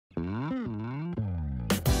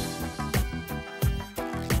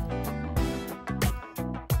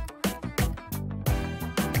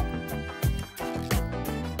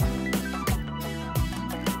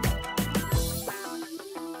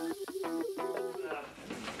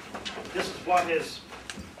This is what has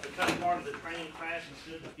become part of the training class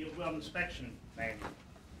instead of the field weld inspection manual.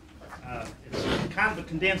 It's kind of a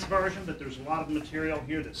condensed version, but there's a lot of material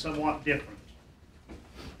here that's somewhat different.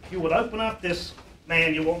 If you would open up this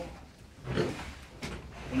manual,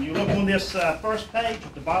 when you look on this first page,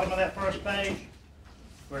 at the bottom of that first page,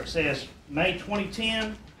 where it says May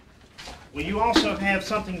 2010, well, you also have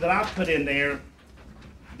something that I've put in there.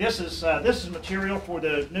 This is material for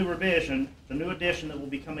the new revision, the new edition that will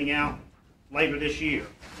be coming out later this year.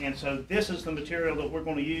 And so this is the material that we're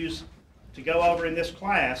going to use to go over in this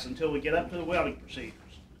class until we get up to the welding procedures.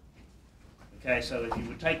 Okay, so if you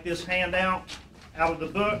would take this handout out of the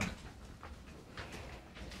book,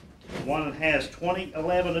 the one that has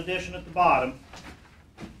 2011 edition at the bottom,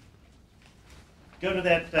 go to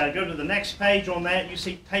the next page on that. You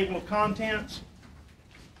see table of contents.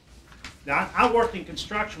 Now, I worked in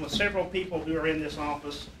construction with several people who are in this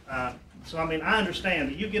office, so I mean, I understand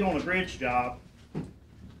that you get on a bridge job,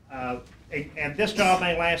 and this job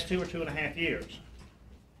may last 2 or 2.5 years.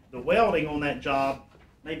 The welding on that job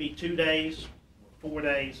may be 2 days, 4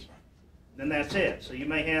 days, then that's it. So you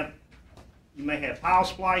may have pile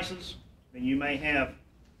splices, and you may have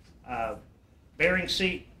bearing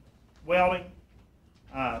seat welding,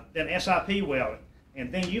 then SIP welding,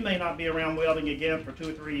 and then you may not be around welding again for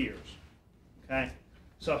 2 or 3 years. Okay,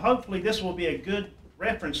 so hopefully this will be a good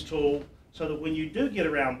reference tool so that when you do get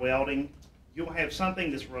around welding, you'll have something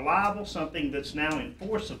that's reliable, something that's now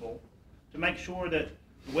enforceable to make sure that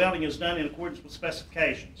the welding is done in accordance with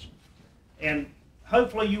specifications. And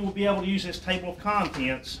hopefully you will be able to use this table of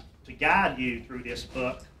contents to guide you through this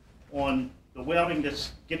book on the welding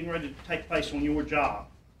that's getting ready to take place on your job.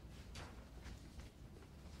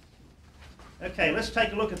 Okay, let's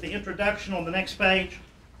take a look at the introduction on the next page.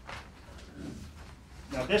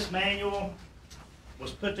 Now, this manual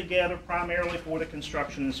was put together primarily for the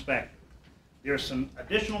construction inspector. There's some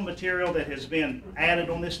additional material that has been added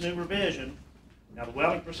on this new revision. Now, the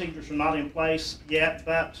welding procedures are not in place yet,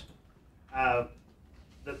 but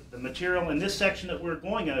the material in this section that we're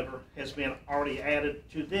going over has been already added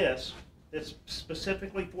to this. That's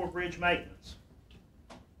specifically for bridge maintenance.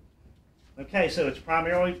 Okay, so it's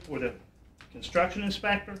primarily for the construction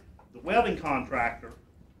inspector, the welding contractor,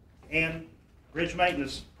 and bridge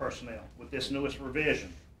maintenance personnel with this newest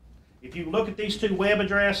revision. If you look at these two web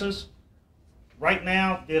addresses, right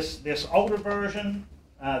now this older version,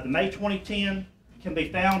 the May 2010, can be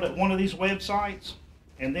found at one of these websites,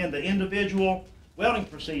 and then the individual welding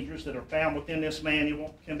procedures that are found within this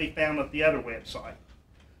manual can be found at the other website.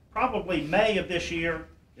 Probably May of this year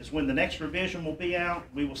is when the next revision will be out.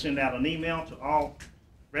 We will send out an email to all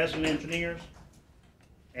resident engineers,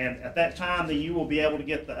 and at that time, then you will be able to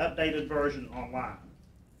get the updated version online.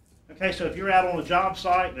 Okay, so if you're out on a job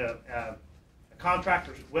site, a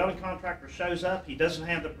welding contractor shows up, he doesn't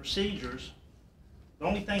have the procedures, the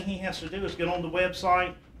only thing he has to do is get on the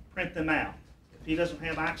website, print them out. If he doesn't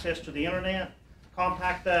have access to the internet,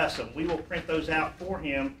 contact us and we will print those out for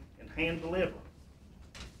him and hand deliver.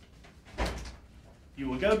 You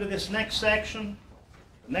will go to this next section,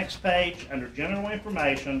 the next page, under General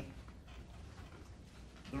Information,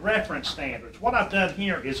 the reference standards. What I've done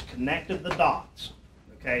here is connected the dots.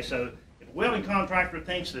 Okay, so if a welding contractor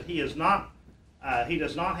thinks that he does not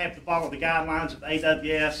have to follow the guidelines of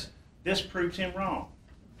AWS, this proves him wrong.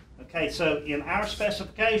 Okay, so in our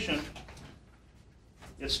specification,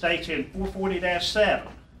 it states in 440-7,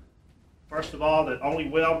 first of all, that only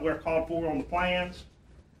weld where called for on the plans,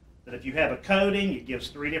 that if you have a coating, it gives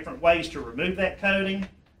 3 different ways to remove that coating,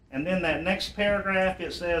 and then that next paragraph,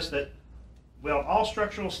 it says that weld all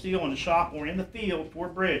structural steel in the shop or in the field for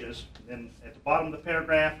bridges, and at the bottom of the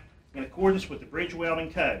paragraph, in accordance with the bridge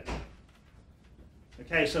welding code.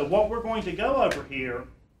 Okay, so what we're going to go over here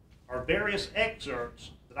are various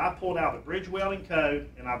excerpts that I pulled out of the bridge welding code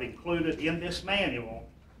and I've included in this manual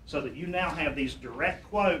so that you now have these direct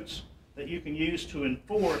quotes that you can use to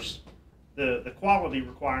enforce the quality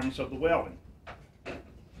requirements of the welding.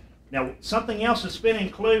 Now, something else that's been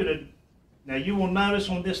included. Now, you will notice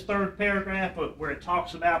on this third paragraph where it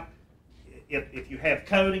talks about if you have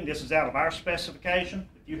coating, this is out of our specification.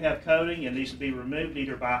 If you have coating, it needs to be removed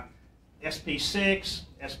either by SP6,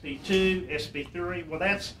 SP2, SP3. Well,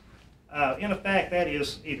 that's, in effect, that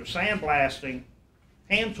is either sandblasting,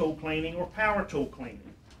 hand tool cleaning, or power tool cleaning.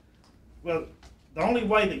 Well, the only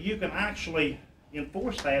way that you can actually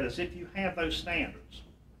enforce that is if you have those standards.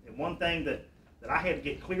 And one thing that I had to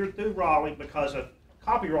get cleared through Raleigh because of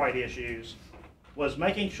copyright issues was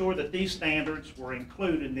making sure that these standards were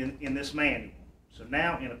included in this manual. So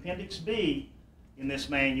now in Appendix B in this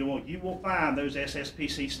manual, you will find those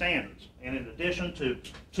SSPC standards. And in addition to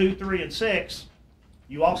 2, 3, and 6,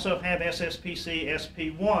 you also have SSPC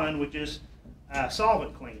SP1, which is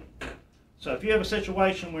solvent cleaning. So if you have a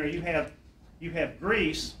situation where you have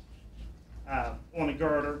grease on a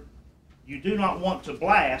girder, you do not want to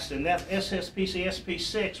blast, and that SSPC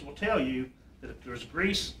SP6 will tell you that if there's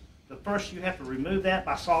grease, the first you have to remove that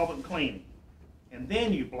by solvent cleaning, and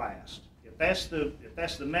then you blast. If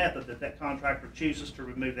that's the method that contractor chooses to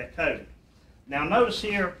remove that coating. Now notice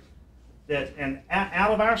here that, and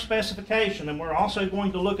out of our specification, and we're also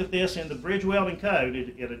going to look at this in the bridge welding code,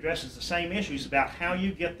 it addresses the same issues about how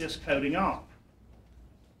you get this coating off.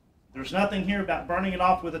 There's nothing here about burning it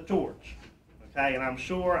off with a torch. Okay, and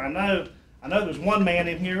I know there's one man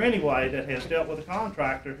in here anyway that has dealt with a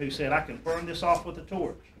contractor who said, I can burn this off with a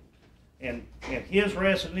torch. And his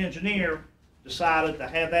resident engineer decided to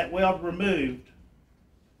have that weld removed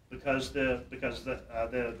because the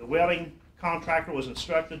welding contractor was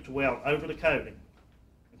instructed to weld over the coating.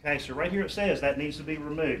 Okay, so right here it says that needs to be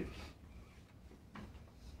removed.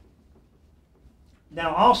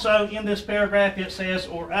 Now also in this paragraph it says,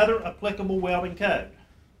 or other applicable welding code.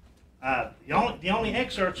 The only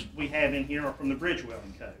excerpts we have in here are from the bridge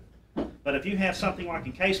welding code. But if you have something like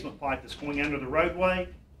encasement pipe that's going under the roadway,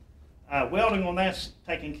 welding on that's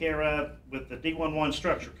taken care of with the D11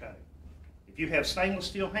 structure code. If you have stainless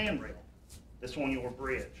steel handrail that's on your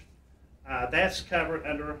bridge, that's covered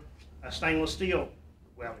under a stainless steel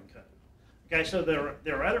welding code. Okay, so there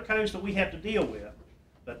are other codes that we have to deal with,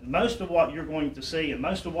 but most of what you're going to see and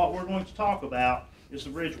most of what we're going to talk about is the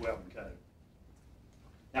bridge welding code.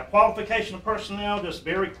 Now, qualification of personnel, just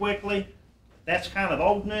very quickly, that's kind of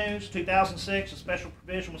old news. 2006, a special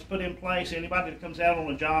provision was put in place. Anybody that comes out on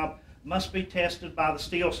a job must be tested by the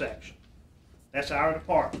steel section. That's our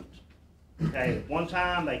department. Okay, at one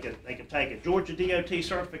time they could take a Georgia DOT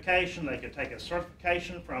certification. They could take a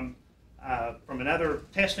certification from another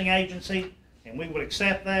testing agency, and we would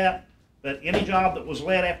accept that. But any job that was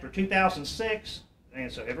led after 2006, and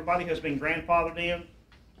so everybody has been grandfathered in.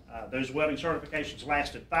 Those welding certifications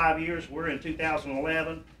lasted 5 years. We're in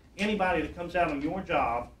 2011. Anybody that comes out on your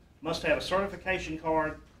job must have a certification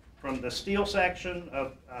card from the steel section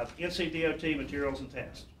of NCDOT Materials and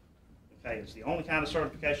Test. Okay, it's the only kind of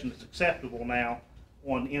certification that's acceptable now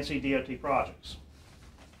on NCDOT projects.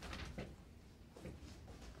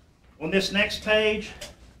 On this next page,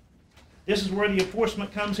 this is where the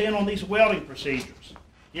enforcement comes in on these welding procedures.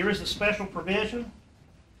 Here is the special provision,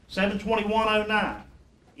 72109.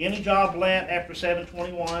 Any job let after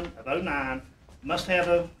 721 of 09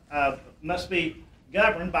 must be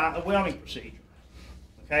governed by a welding procedure.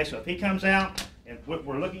 Okay, so if he comes out, and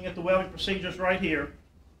we're looking at the welding procedures right here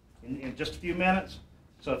in just a few minutes.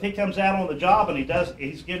 So if he comes out on the job and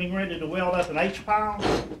he's getting ready to weld up an H-pile,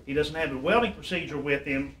 he doesn't have a welding procedure with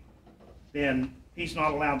him, then he's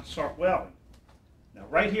not allowed to start welding. Now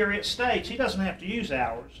right here it states he doesn't have to use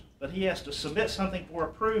hours, but he has to submit something for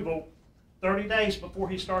approval 30 days before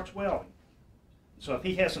he starts welding. So if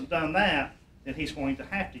he hasn't done that, then he's going to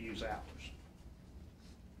have to use hours.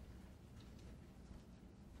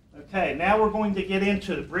 Okay, now we're going to get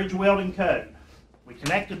into the bridge welding code. We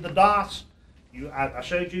connected the dots. I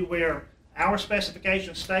showed you where our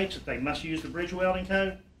specification states that they must use the bridge welding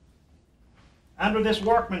code. Under this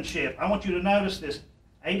workmanship, I want you to notice this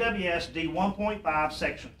AWS D1.5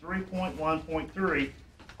 section 3.1.3.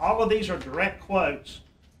 All of these are direct quotes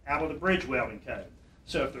out of the bridge welding code.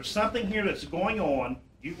 So if there's something here that's going on,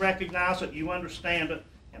 you recognize it, you understand it,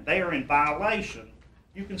 and they are in violation,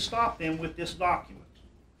 you can stop them with this document.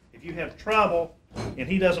 If you have trouble and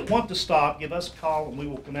he doesn't want to stop, give us a call and we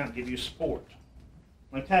will come out and give you support.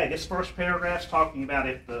 Okay, this first paragraph is talking about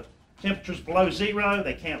if the temperature's below 0,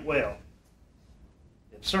 they can't weld.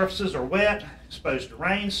 If surfaces are wet, exposed to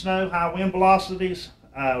rain, snow, high wind velocities,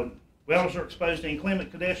 welders are exposed to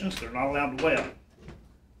inclement conditions, they're not allowed to weld.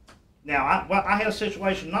 Now, I had a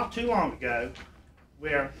situation not too long ago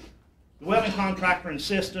where the welding contractor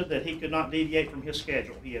insisted that he could not deviate from his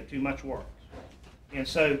schedule. He had too much work. And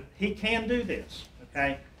so he can do this,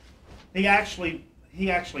 okay? He actually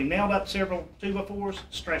nailed up several 2x4s,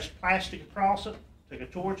 stretched plastic across it, took a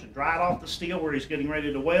torch and dried off the steel where he's getting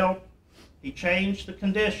ready to weld. He changed the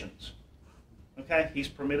conditions, okay? He's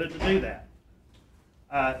permitted to do that.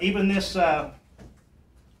 Even this,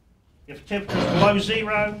 if temperature is below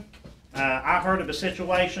 0, I heard of a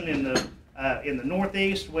situation in the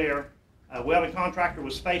Northeast where a welding contractor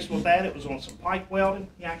was faced with that. It was on some pipe welding.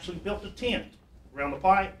 He actually built a tent around the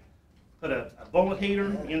pipe, put a bullet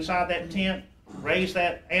heater inside that tent, raised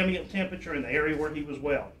that ambient temperature in the area where he was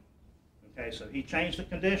welding. Okay, so he changed the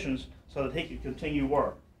conditions so that he could continue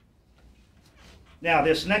work. Now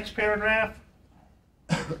this next paragraph,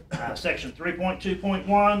 section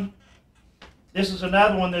 3.2.1, this is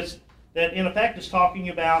another one that in effect is talking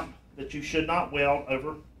about that you should not weld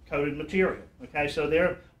over coated material. Okay, so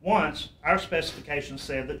there once our specifications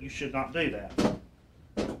said that you should not do that.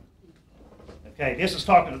 Okay, this is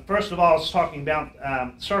talking, first of all, it's talking about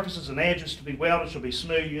surfaces and edges to be welded shall be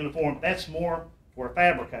smooth, uniform. That's more for a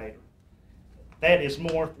fabricator. That is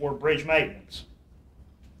more for bridge maintenance.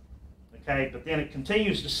 Okay, but then it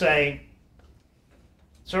continues to say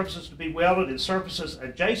surfaces to be welded and surfaces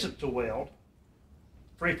adjacent to weld,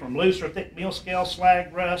 free from loose or thick meal scale,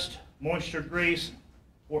 slag, rust, moisture, grease,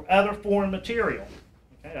 or other foreign material.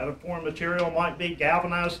 Okay, other foreign material might be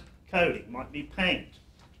galvanized coating, might be paint.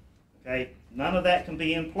 Okay, none of that can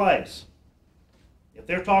be in place. If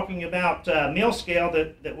they're talking about mill scale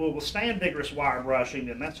that will withstand vigorous wire brushing,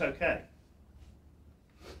 then that's okay.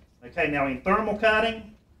 Okay, now in thermal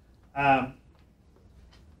cutting,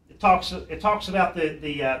 it talks about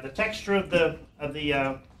the texture of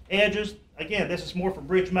the edges. Again, this is more for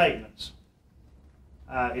bridge maintenance.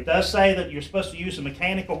 It does say that you're supposed to use a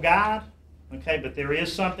mechanical guide. Okay, but there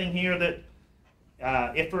is something here that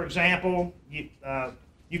if, for example, you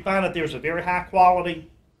find that there's a very high quality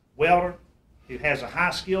welder who has a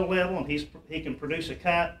high skill level and he can produce a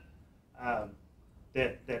cut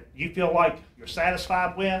that you feel like you're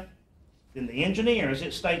satisfied with, then the engineer, as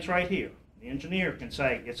it states right here, the engineer can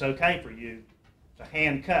say it's okay for you to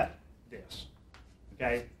hand cut this.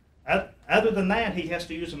 Okay. Other than that, he has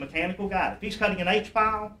to use a mechanical guide. If he's cutting an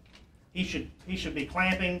H-pile, he should be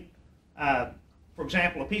clamping, for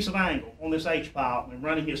example, a piece of angle on this H-pile and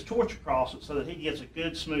running his torch across it so that he gets a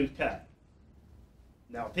good smooth cut.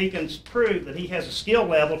 Now, if he can prove that he has a skill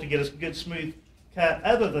level to get a good smooth cut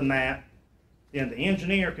other than that, then the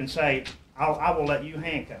engineer can say, I will let you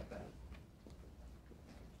hand cut that.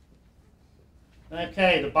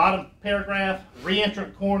 Okay, the bottom paragraph,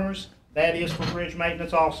 reentrant corners, that is for bridge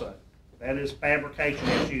maintenance also. That is fabrication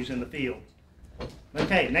issues in the field.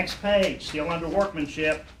 Okay, next page, still under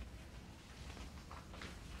workmanship.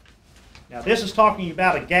 Now this is talking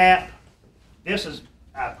about a gap. This is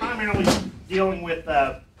primarily dealing with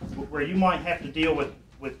where you might have to deal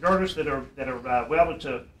with girders that are welded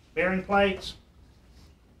to bearing plates.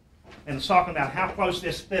 And it's talking about how close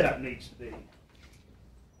this fit up needs to be.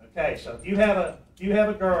 Okay, so if you have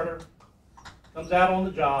a girder, comes out on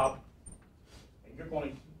the job, and you're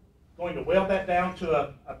going to weld that down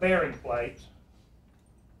to a bearing plate.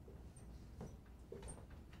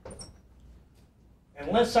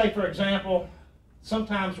 And let's say, for example,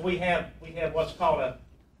 sometimes we have what's called a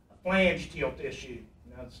flange tilt issue.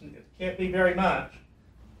 Now, it can't be very much,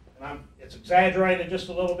 and it's exaggerated just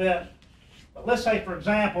a little bit. But let's say, for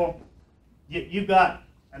example, you've got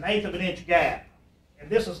an 1/8 of an inch gap, and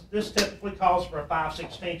this typically calls for a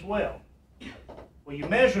 5/16 weld. Well, you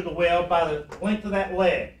measure the weld by the length of that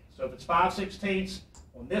leg. So if it's 5/16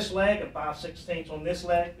 on this leg and 5/16 on this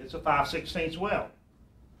leg, it's a 5/16 weld.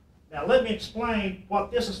 Now let me explain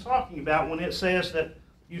what this is talking about when it says that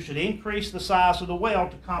you should increase the size of the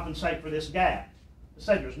weld to compensate for this gap. Let's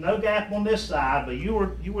say there's no gap on this side, but you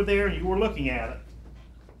were there and you were looking at it.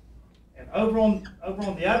 And over on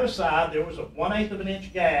the other side, there was a 1/8 of an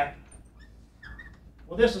inch gap.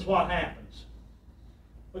 Well, this is what happens.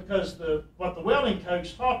 Because what the welding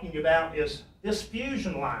code's talking about is this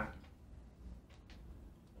fusion line.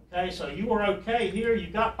 Okay, so you were okay here, you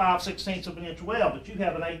got 5/16 of an inch weld, but you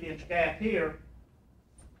have an 1/8 inch gap here.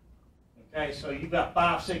 Okay, so you got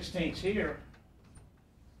 5/16 here.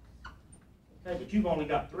 Okay, but you've only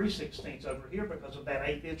got 3/16 over here because of that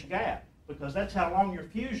 1/8 inch gap, because that's how long your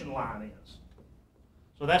fusion line is.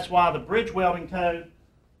 So that's why the bridge welding code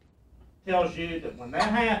tells you that when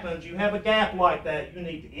that happens, you have a gap like that, you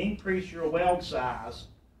need to increase your weld size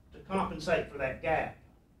to compensate for that gap.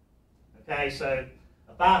 Okay, so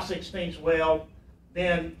a 5/16 weld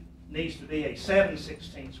then needs to be a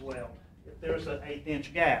 7/16 weld if there's an 1/8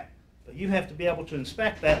 inch gap. But you have to be able to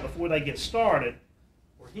inspect that before they get started,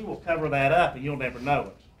 or he will cover that up and you'll never know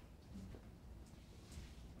it.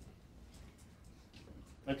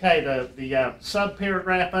 Okay, the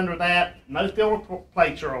sub-paragraph under that, no filler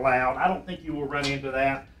plates are allowed. I don't think you will run into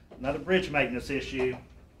that. Another bridge maintenance issue.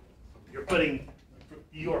 You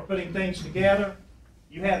are putting things together.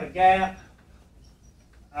 You have a gap.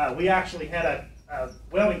 We actually had a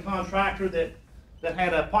welding contractor that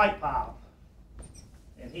had a pipe pile.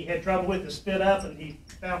 And he had trouble with his fit up, and he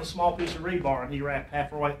found a small piece of rebar, and he wrapped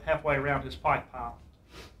halfway around his pipe pile.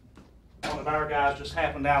 One of our guys just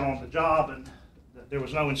happened out on the job, and there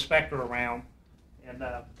was no inspector around,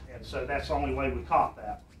 And so that's the only way we caught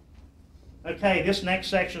that. Okay, this next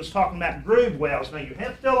section is talking about groove welds. Now you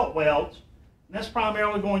have fillet welds, and that's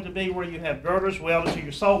primarily going to be where you have girders welded to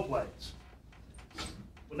your sole plates.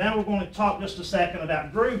 Well, now we're going to talk just a second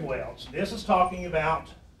about groove welds. This is talking about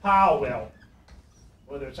pile welding,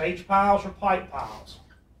 whether it's H-piles or pipe piles.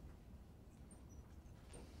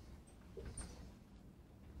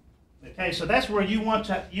 Okay, so that's where you want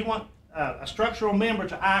a structural member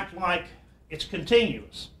to act like it's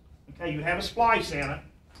continuous. Okay, you have a splice in it,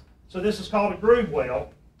 so this is called a groove weld.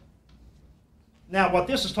 Now, what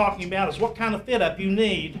this is talking about is what kind of fit up you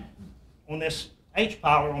need on this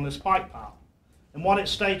H-pile or on this pipe pile. And what it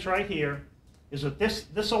states right here is that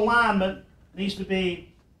this alignment needs to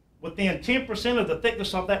be within 10% of the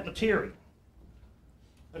thickness of that material.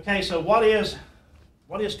 Okay, so what is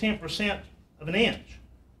 10% of an inch?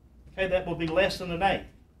 Okay, that will be less than an eighth.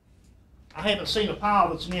 I haven't seen a pile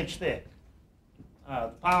that's an inch thick.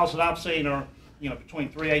 The piles that I've seen are, between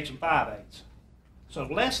 3/8 and 5/8. So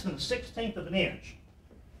less than a 16th of an inch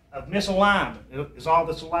of misalignment is all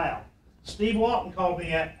that's allowed. Steve Walton called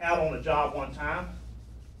me out on a job one time.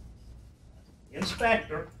 The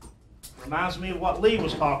inspector, reminds me of what Lee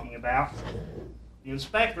was talking about. The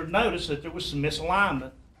inspector noticed that there was some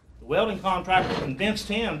misalignment. The welding contractor convinced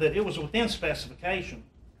him that it was within specification.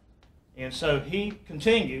 And so he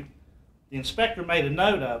continued. The inspector made a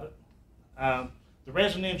note of it. The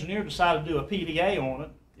resident engineer decided to do a PDA on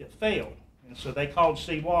it. It failed. And so they called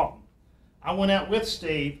Steve Walton. I went out with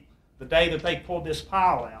Steve the day that they pulled this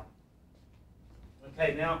pile out.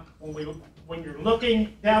 Okay, now when you're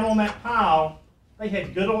looking down on that pile, they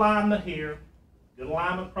had good alignment here, good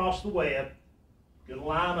alignment across the web, good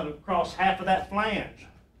alignment across half of that flange.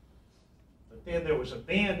 But then there was a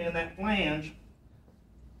bend in that flange,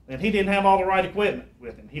 and he didn't have all the right equipment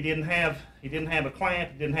with him. He didn't have a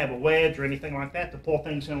clamp, he didn't have a wedge or anything like that to pull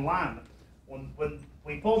things in alignment. When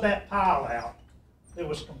we pulled that pile out, there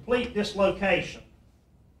was complete dislocation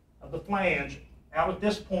of the flange out at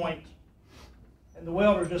this point, and the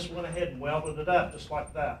welder just went ahead and welded it up just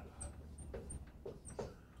like that.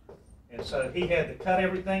 And so he had to cut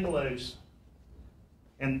everything loose,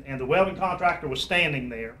 and the welding contractor was standing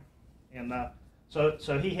there, and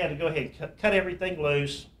so he had to go ahead and cut everything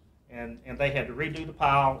loose, and they had to redo the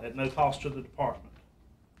pile at no cost to the department.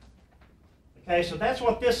 Okay, so that's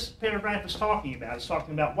what this paragraph is talking about. It's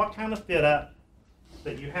talking about what kind of fit up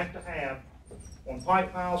that you have to have on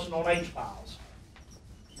pipe piles and on H piles.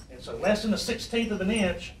 And so less than a 16th of an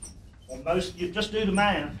inch on most, you just do the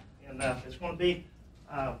math, and it's going to be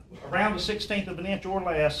around a 16th of an inch or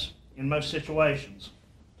less in most situations.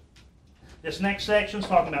 This next section is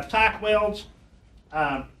talking about tack welds.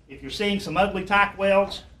 If you're seeing some ugly tack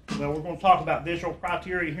welds, well, we're going to talk about visual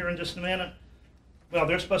criteria here in just a minute. Well,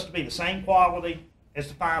 they're supposed to be the same quality as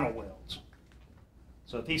the final welds.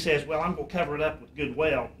 So if he says, well, I'm going to cover it up with good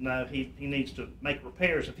weld, no, he needs to make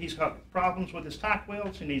repairs. If he's got problems with his tack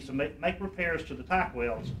welds, he needs to make repairs to the tack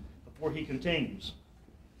welds before he continues.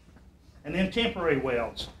 And then temporary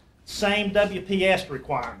welds, same WPS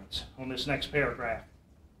requirements on this next paragraph.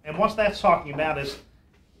 And what that's talking about is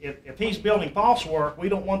if he's building false work, we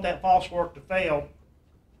don't want that false work to fail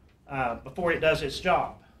before it does its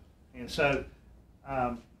job. And so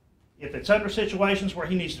if it's under situations where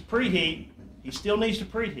he needs to preheat, he still needs to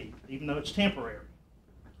preheat, even though it's temporary.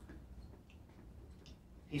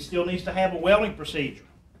 He still needs to have a welding procedure,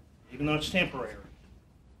 even though it's temporary.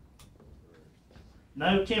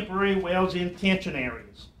 No temporary welds in tension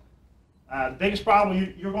areas. The biggest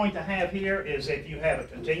problem you're going to have here is if you have a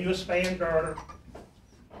continuous span girder,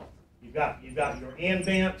 you've got your end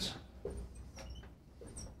bents,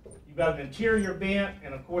 you've got an interior bent,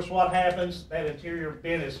 and of course what happens, that interior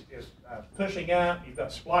bent is pushing up, you've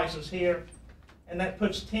got splices here, and that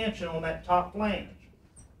puts tension on that top flange.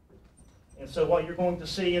 And so what you're going to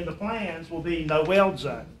see in the plans will be no weld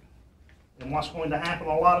zone. And what's going to happen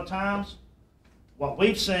a lot of times, what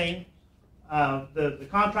we've seen, the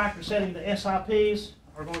contractor setting the SIPs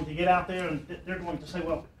are going to get out there and they're going to say,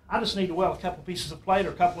 well, I just need to weld a couple pieces of plate or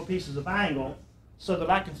a couple of pieces of angle so that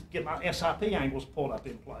I can get my SIP angles pulled up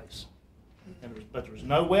in place. But there's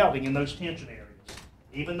no welding in those tension areas.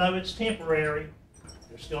 Even though it's temporary,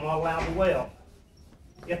 they're still not allowed to weld.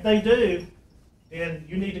 If they do, then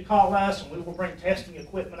you need to call us and we will bring testing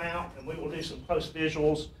equipment out and we will do some post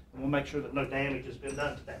visuals and we'll make sure that no damage has been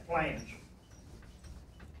done to that flange.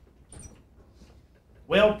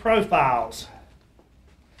 Weld profiles.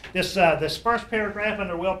 This first paragraph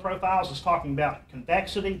under weld profiles is talking about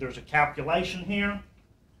convexity. There's a calculation here.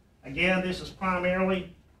 Again, this is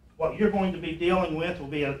primarily what you're going to be dealing with will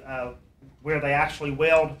be where they actually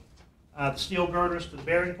weld the steel girders to the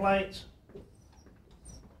bearing plates.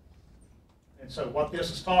 And so what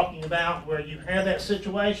this is talking about, where you have that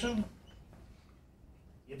situation,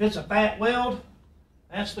 if it's a fat weld,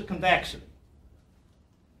 that's the convexity.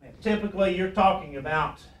 And typically you're talking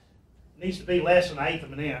about, it needs to be less than 1/8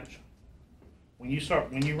 of an inch. When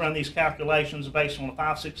you run these calculations based on a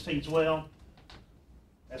 5/16 weld,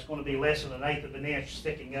 that's going to be less than 1/8 of an inch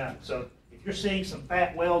sticking up. So if you're seeing some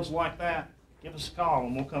fat welds like that, give us a call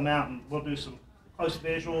and we'll come out and we'll do some close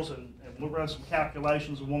visuals and we'll run some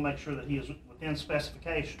calculations and we'll make sure that he is within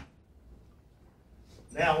specification.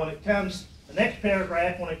 Now when it comes, the next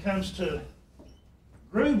paragraph, when it comes to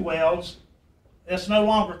groove welds, it's no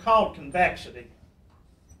longer called convexity.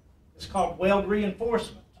 It's called weld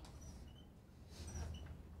reinforcement.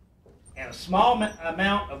 And a small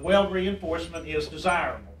amount of weld reinforcement is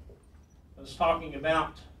desirable. It's talking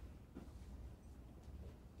about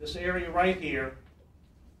this area right here,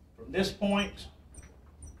 from this point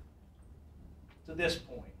to this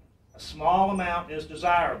point. A small amount is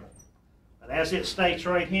desirable. But as it states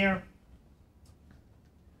right here,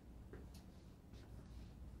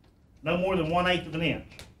 no more than 1/8 of an inch.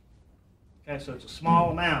 Okay, so it's a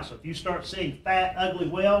small amount. So if you start seeing fat, ugly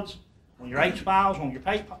welds on your H-piles, on your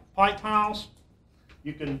pipe piles,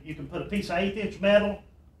 you can put a piece of 1/8 inch metal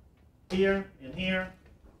here and here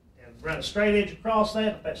and run a straight edge across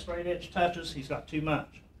that. If that straight edge touches, he's got too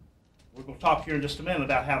much. We're going to talk here in just a minute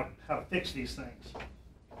about how to fix these things.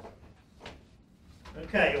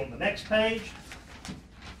 Okay, on the next page,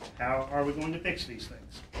 how are we going to fix these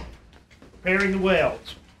things? Preparing the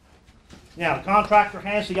welds. Now, the contractor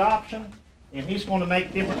has the option, and he's going to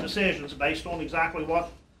make different decisions based on exactly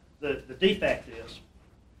what the defect is.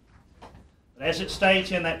 But as it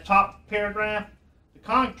states in that top paragraph, the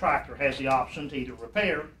contractor has the option to either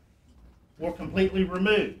repair or completely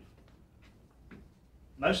remove.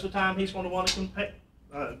 Most of the time, he's going to want to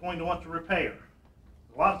repair.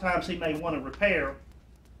 A lot of times, he may want to repair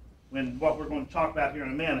when what we're going to talk about here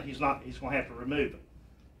in a minute, he's going to have to remove it.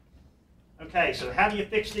 Okay, so how do you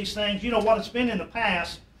fix these things? You know what it's been in the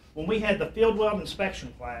past, when we had the field weld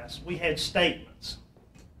inspection class, we had statements.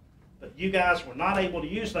 But you guys were not able to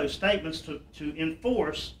use those statements to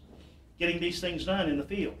enforce getting these things done in the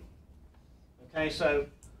field. Okay, so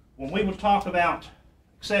when we would talk about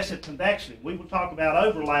excessive convexity, we would talk about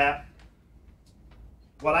overlap.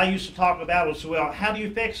 What I used to talk about was, well, how do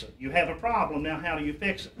you fix it? You have a problem, now how do you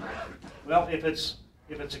fix it? Well, if it's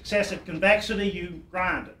excessive convexity, you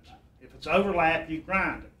grind it. If it's overlap, you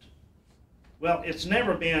grind it. Well, it's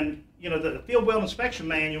never been, the field weld inspection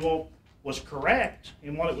manual was correct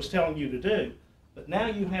in what it was telling you to do, but now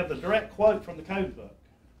you have the direct quote from the code book.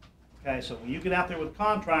 Okay, so when you get out there with a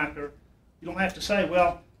contractor, you don't have to say,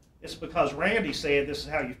 well, it's because Randy said this is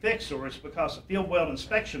how you fix it, or it's because the field weld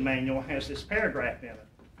inspection manual has this paragraph in it.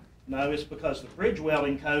 No, it's because the bridge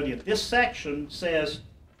welding code in this section says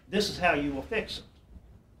this is how you will fix it.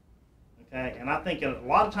 Okay, and I think a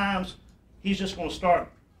lot of times he's just going to start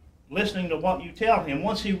listening to what you tell him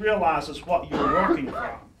once he realizes what you're working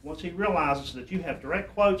from. Once he realizes that you have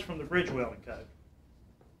direct quotes from the bridge welding code.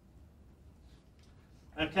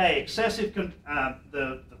 Okay, excessive,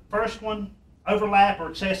 the first one, overlap or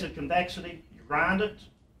excessive convexity, you grind it.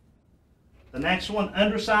 The next one,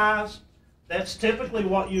 undersize. That's typically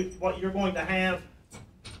what you're going to have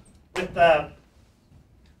with the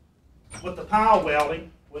pile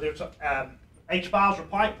welding, whether it's H-piles or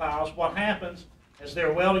pipe piles. What happens is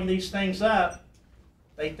they're welding these things up,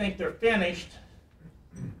 they think they're finished,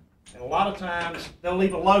 and a lot of times they'll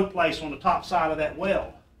leave a low place on the top side of that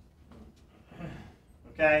weld.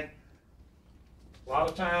 Okay? A lot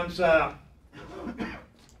of times,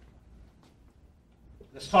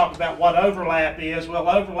 let's talk about what overlap is. Well,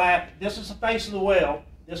 overlap, this is the face of the weld,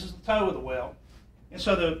 this is the toe of the weld. And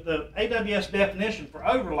so the AWS definition for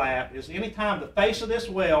overlap is any time the face of this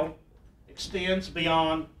weld extends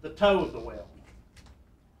beyond the toe of the weld.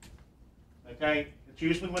 Okay? It's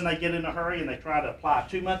usually when they get in a hurry and they try to apply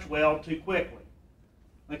too much weld too quickly.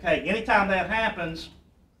 Okay, anytime that happens,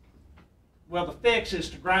 well, the fix is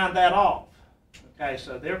to grind that off. Okay,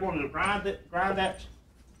 so they're going to grind that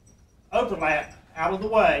overlap out of the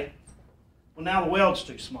way. Well, now the weld's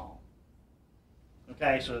too small.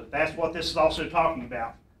 Okay, so that's what this is also talking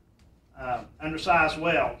about. Undersized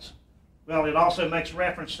welds. Well, it also makes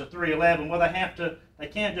reference to 311. Well, they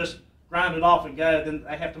can't just grind it off and go. Then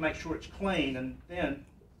they have to make sure it's clean, and then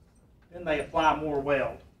they apply more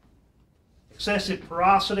weld. Excessive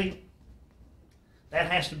porosity,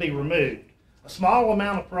 that has to be removed. A small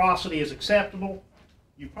amount of porosity is acceptable.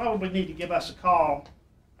 You probably need to give us a call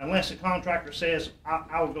unless the contractor says,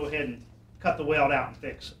 I will go ahead and cut the weld out and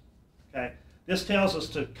fix it. Okay, this tells us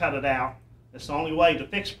to cut it out. It's the only way to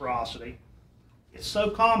fix porosity. It's so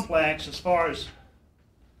complex as far as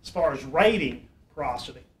rating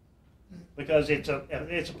porosity, because it's a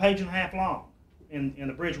page and a half long in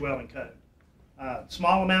the bridge welding code.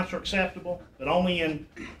 Small amounts are acceptable, but only in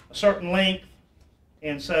a certain length.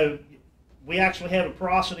 And so we actually have a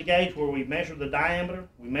porosity gauge where we measure the diameter,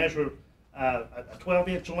 we measure a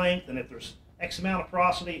 12-inch length, and if there's X amount of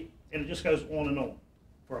porosity, and it just goes on and on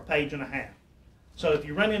for a page and a half. So if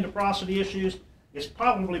you run into porosity issues, it's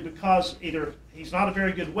probably because either he's not a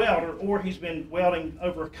very good welder, or he's been welding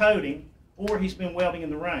over a coating, or he's been welding in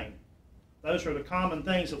the rain. Those are the common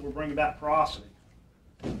things that will bring about porosity.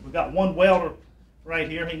 We've got one welder right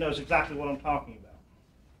here. He knows exactly what I'm talking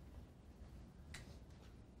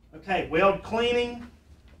about. Okay, weld cleaning.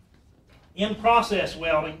 In-process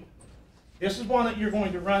welding. This is one that you're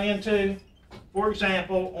going to run into, for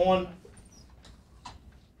example, on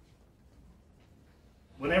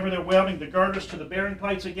whenever they're welding the girders to the bearing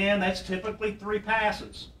plates again. That's typically 3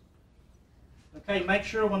 passes. Okay, make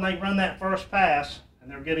sure when they run that first pass, and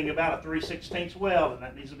they're getting about a 3/16 weld, and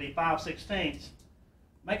that needs to be 5/16,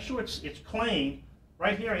 make sure it's clean.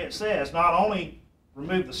 Right here it says not only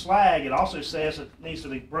remove the slag, it also says it needs to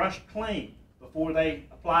be brushed clean before they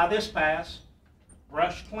apply this pass.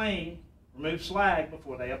 Brush clean, remove slag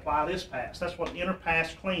before they apply this pass. That's what inner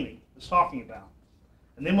pass cleaning is talking about.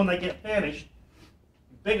 And then when they get finished,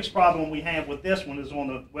 the biggest problem we have with this one is on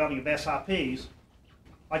the welding of SIPs.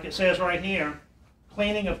 Like it says right here,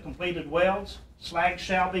 cleaning of completed welds, slag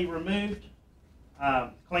shall be removed,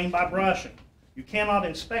 cleaned by brushing. You cannot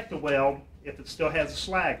inspect a weld if it still has a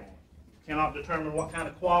slag on it. You cannot determine what kind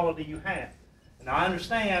of quality you have. And I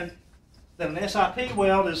understand that an SIP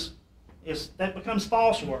weld that becomes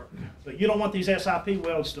false work, but you don't want these SIP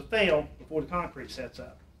welds to fail before the concrete sets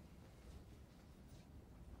up.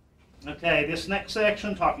 Okay, this next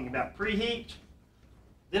section talking about preheat.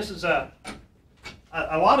 This is a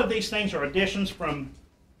lot of these things are additions from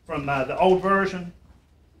the old version.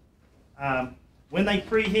 When they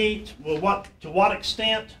preheat, to what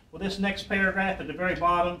extent? Well, this next paragraph at the very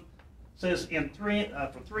bottom says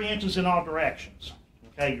for 3 inches in all directions.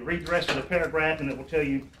 Okay, you read the rest of the paragraph and it will tell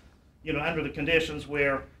you, under the conditions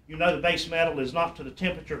where the base metal is not to the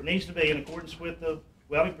temperature it needs to be in accordance with the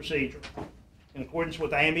welding procedure, in accordance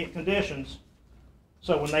with the ambient conditions.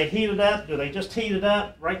 So when they heat it up, do they just heat it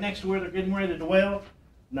up right next to where they're getting ready to weld?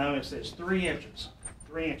 No, it says 3 inches.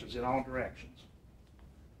 3 inches in all directions.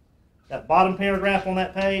 That bottom paragraph on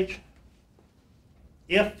that page,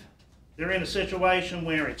 if they're in a situation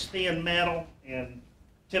where it's thin metal, and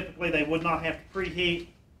typically they would not have to preheat,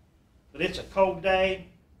 but it's a cold day,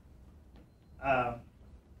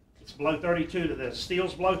 it's below 32, the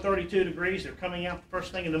steel's below 32 degrees, they're coming out the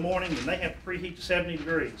first thing in the morning, and they have to preheat to 70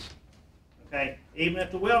 degrees. Okay, even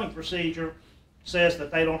if the welding procedure says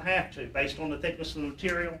that they don't have to, based on the thickness of the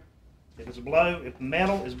material. If the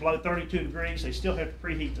metal is below 32 degrees, they still have to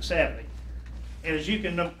preheat to 70. And as you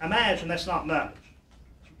can imagine, that's not much.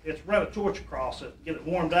 It's run a torch across it, get it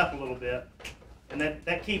warmed up a little bit, and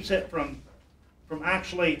that keeps it from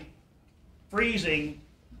actually freezing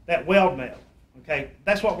that weld metal. Okay,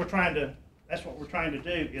 that's what we're trying to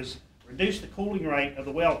do, is reduce the cooling rate of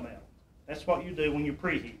the weld metal. That's what you do when you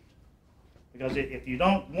preheat. Because if you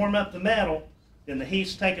don't warm up the metal, then the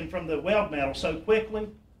heat's taken from the weld metal so quickly,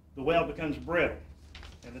 the weld becomes brittle,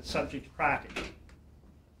 and it's subject to cracking.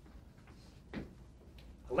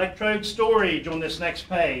 Electrode storage on this next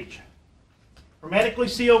page. Hermetically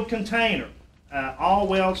sealed container. All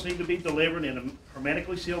welds need to be delivered in a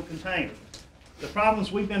hermetically sealed container. The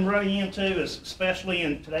problems we've been running into is, especially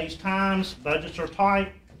in today's times, budgets are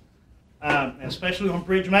tight, and especially on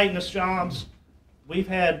bridge maintenance jobs, we've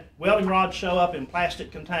had welding rods show up in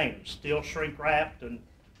plastic containers, still shrink wrapped, and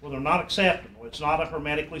they're not acceptable. It's not a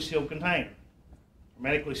hermetically sealed container.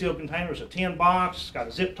 Hermetically sealed container is a tin box, it's got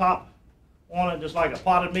a zip top on it, just like a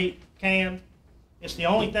potted meat can. It's the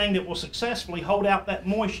only thing that will successfully hold out that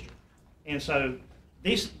moisture. And so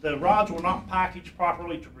the rods were not packaged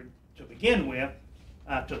properly to begin with,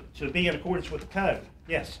 to be in accordance with the code.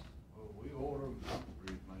 Yes? Well, we order them from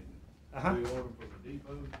bridge maintenance. We order them from the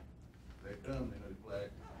depot. They come in those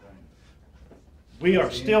plastic containers. We are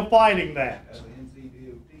still fighting that. That's the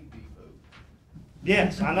NCDOT depot.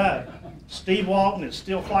 Yes, I know. Steve Walton is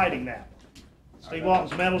still fighting that. Steve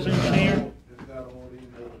Walton's metals engineer. Just got on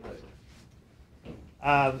in the other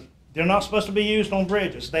day. They're not supposed to be used on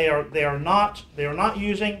bridges. They are not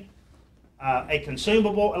using a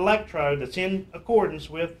consumable electrode that's in accordance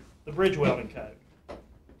with the bridge welding code.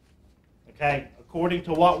 Okay, according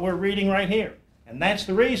to what we're reading right here. And that's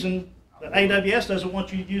the reason that AWS doesn't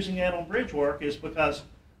want you using that on bridge work is because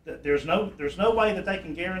there's no way that they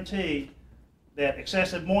can guarantee that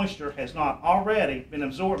excessive moisture has not already been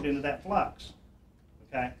absorbed into that flux.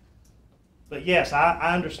 Okay? But yes,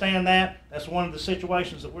 I understand that. That's one of the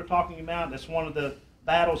situations that we're talking about. That's one of the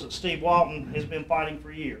battles that Steve Walton has been fighting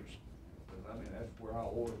for years. I mean, that's where I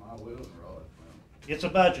order my welding rods from. It's a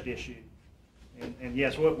budget issue. And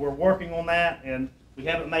yes, we're working on that, and we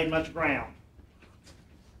haven't made much ground.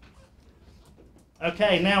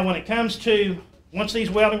 Okay, now when it comes to, once these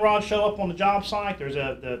welding rods show up on the job site, there's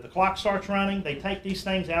the clock starts running. They take these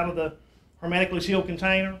things out of the hermetically sealed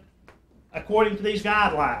container. According to these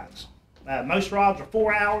guidelines, most rods are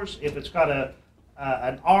 4 hours. If it's got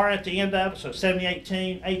an R at the end of it, so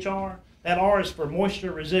 7018 HR, that R is for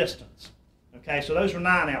moisture resistance. Okay, so those are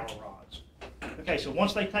 9-hour rods. Okay, so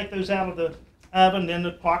once they take those out of the oven, then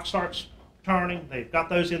the clock starts turning. They've got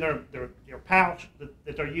those in their pouch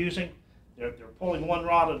that they're using. They're pulling one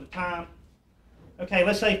rod at a time. Okay,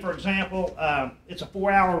 let's say, for example, it's a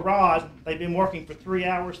 4-hour rod. They've been working for 3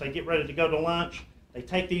 hours. They get ready to go to lunch. They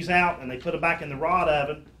take these out and they put it back in the rod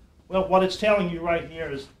oven. Well, what it's telling you right here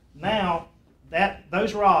is now that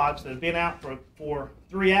those rods that have been out for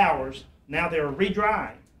 3 hours, now they're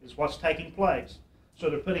re-drying is what's taking place. So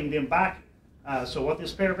they're putting them back. So what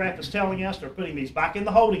this paragraph is telling us, they're putting these back in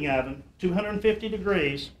the holding oven, 250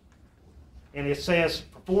 degrees, and it says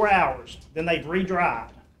for 4 hours, then they've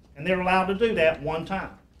re-dried. And they're allowed to do that one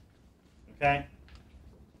time. Okay?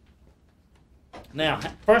 Now,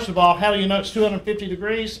 first of all, how do you know it's 250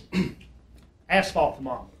 degrees? Asphalt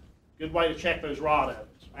thermometer. Good way to check those rod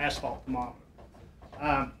ovens. Asphalt thermometer.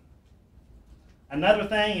 Another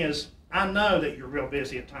thing is, I know that you're real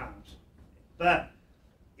busy at times, but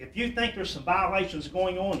if you think there's some violations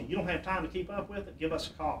going on and you don't have time to keep up with it, give us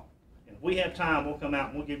a call. And if we have time, we'll come out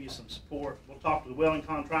and we'll give you some support. We'll talk to the welding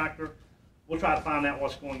contractor. We'll try to find out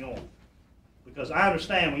what's going on. Because I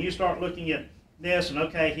understand when you start looking at this and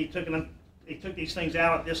okay, he took these things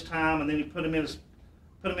out at this time and then he put them in his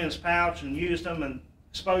pouch and used them and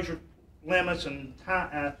exposure limits and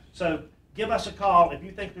time. So give us a call if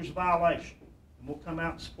you think there's a violation and we'll come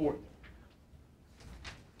out and support you.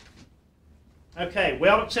 Okay,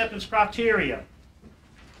 weld acceptance criteria.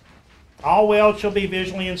 All welds shall be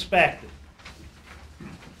visually inspected.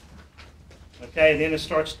 Okay, then it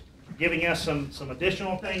starts giving us some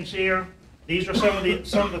additional things here. These are some of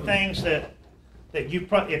the things that you,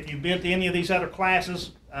 if you've been to any of these other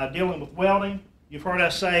classes dealing with welding, you've heard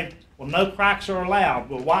us say, well, no cracks are allowed.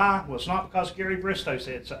 Well, why? Well, it's not because Gary Bristow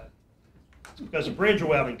said so. It's because of bridge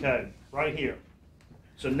welding code right here.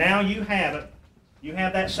 So now you have it. You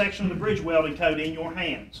have that section of the bridge welding code in your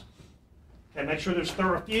hands. Okay, make sure there's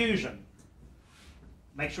thorough fusion.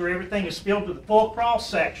 Make sure everything is filled to the full cross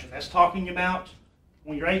section. That's talking about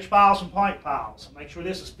when your H-piles and pipe piles. Make sure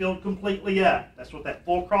this is filled completely up. That's what that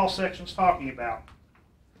full cross section is talking about.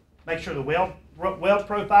 Make sure the weld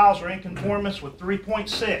profiles are in conformance with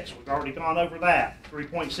 3.6. We've already gone over that.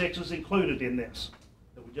 3.6 is included in this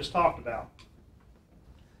that we just talked about.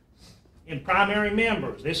 In primary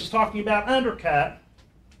members, this is talking about undercut.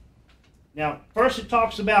 Now, first it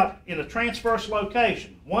talks about in a transverse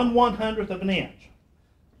location, 1/100th of an inch.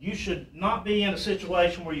 You should not be in a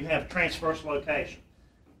situation where you have a transverse location.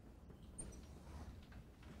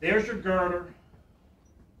 There's your girder.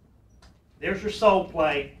 There's your sole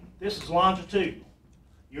plate. This is longitudinal.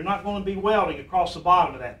 You're not going to be welding across the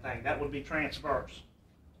bottom of that thing. That would be transverse.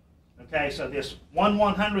 Okay, so this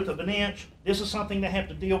 1/100th of an inch, this is something they have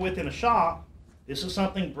to deal with in a shop. This is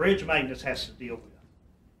something bridge maintenance has to deal with.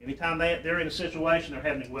 Anytime they're in a situation they're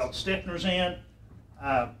having to weld stiffeners in,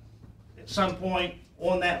 at some point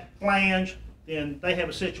on that flange, then they have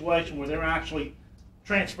a situation where they're actually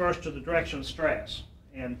transverse to the direction of stress.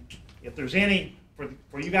 And if there's any,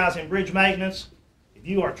 for you guys in bridge maintenance, if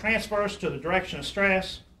you are transverse to the direction of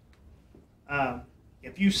stress,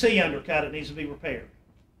 if you see undercut, it needs to be repaired.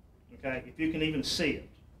 Okay, if you can even see it.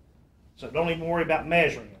 So don't even worry about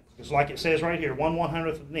measuring it. Because like it says right here,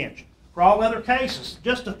 1/100th of an inch. For all other cases,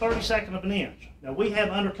 just a 32nd of an inch. Now we have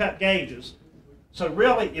undercut gauges. So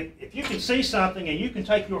really, if you can see something and you can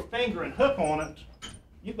take your finger and hook on it,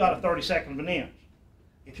 you've got a 32nd of an inch.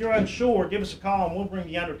 If you're unsure, give us a call and we'll bring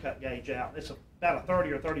the undercut gauge out. It's about a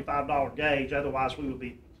 $30 or $35 gauge. Otherwise, we would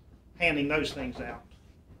be handing those things out.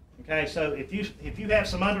 Okay, so if you have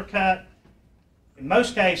some undercut, in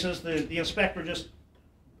most cases, the inspector just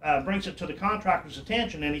brings it to the contractor's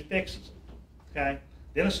attention and he fixes it. Okay,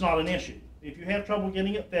 then it's not an issue. If you have trouble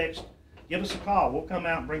getting it fixed, give us a call. We'll come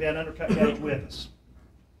out and bring that undercut gauge with us.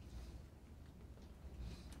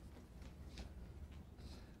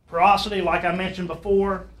 Porosity, like I mentioned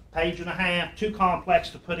before, page and a half, too complex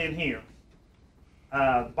to put in here.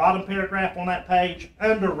 The bottom paragraph on that page,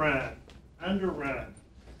 underrun.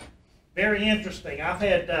 Very interesting. I've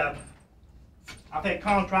had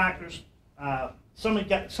contractors. Some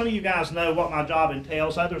of you guys know what my job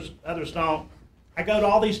entails. Others don't. I go to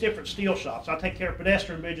all these different steel shops. I take care of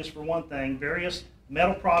pedestrian bridges for one thing. Various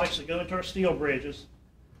metal products that go into our steel bridges.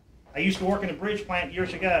 I used to work in a bridge plant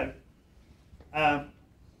years ago. And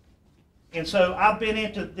so I've been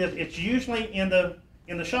into this. It's usually in the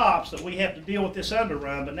shops that we have to deal with this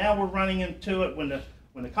underrun, but now we're running into it when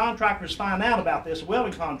the contractors find out about this,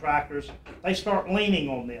 welding contractors, they start leaning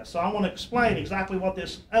on this. So I want to explain exactly what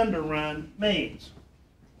this underrun means.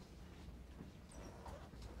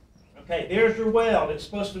 Okay, there's your weld. It's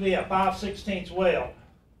supposed to be a 5/16 weld,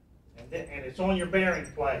 and it's on your bearing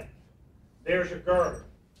plate. There's your girder.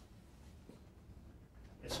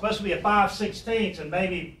 It's supposed to be a 5/16, and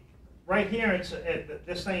maybe right here,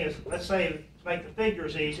 this thing is, let's say, to make the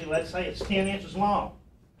figures easy, let's say it's 10 inches long.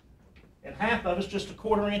 And half of it's just a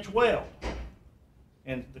 1/4 inch weld.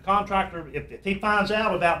 And the contractor, if he finds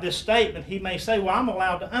out about this statement, he may say, well, I'm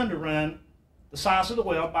allowed to underrun the size of the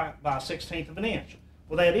weld by 1/16 of an inch.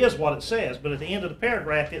 Well, that is what it says, but at the end of the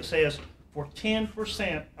paragraph, it says for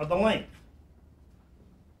 10% of the length.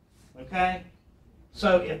 Okay?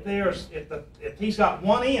 So if he's got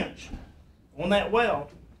 1 inch on that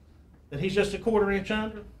weld, that he's just a 1/4 inch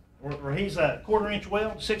under, or he's a 1/4 inch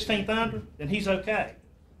weld, 1/16 under, then he's okay.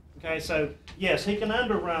 Okay, so yes, he can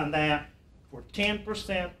underrun that for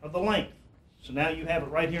 10% of the length. So now you have it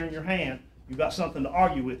right here in your hand. You've got something to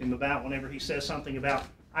argue with him about whenever he says something about,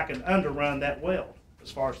 I can underrun that weld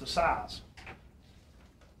as far as the size.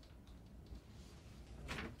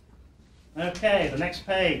 Okay, the next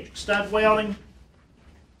page, stud welding.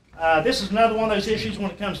 This is another one of those issues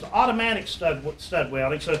when it comes to automatic stud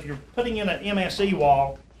welding. So if you're putting in an MSE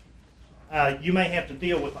wall, you may have to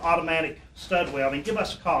deal with automatic stud welding. Give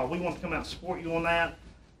us a call. We want to come out and support you on that.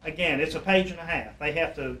 Again, it's a page and a half. They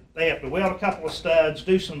have to weld a couple of studs,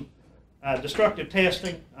 do some destructive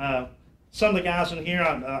testing. Some of the guys in here,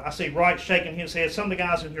 I see Wright shaking his head. Some of the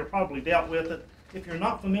guys in here probably dealt with it. If you're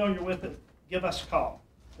not familiar with it, give us a call.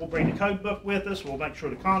 We'll bring the code book with us. We'll make sure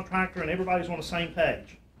the contractor and everybody's on the same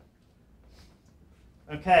page.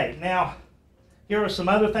 Okay, now here are some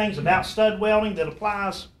other things about stud welding that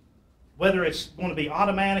applies whether it's going to be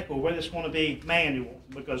automatic or whether it's going to be manual,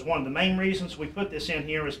 because one of the main reasons we put this in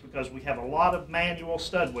here is because we have a lot of manual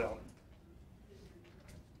stud welding.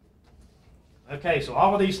 Okay, so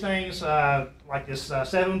all of these things, like this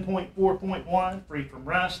 7.4.1, free from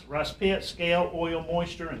rust, rust pit, scale, oil,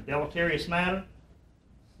 moisture, and deleterious matter.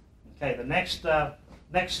 Okay, the next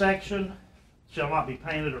section, shall not be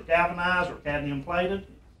painted or galvanized or cadmium plated.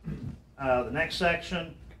 The next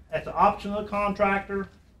section, at the option of the contractor,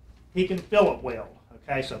 he can fillet weld.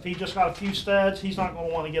 Okay, so if he just got a few studs, he's not going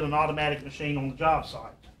to want to get an automatic machine on the job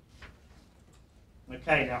site.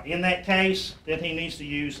 Okay, now in that case, then he needs to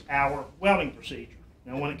use our welding procedure.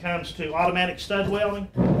 Now when it comes to automatic stud welding,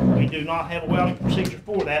 we do not have a welding procedure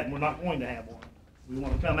for that, and we're not going to have one. We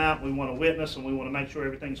want to come out, we want to witness, and we want to make sure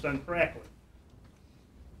everything's done correctly.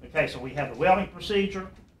 Okay, so we have the welding procedure.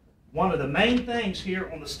 One of the main things here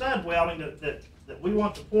on the stud welding that we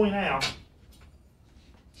want to point out,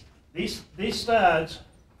 these studs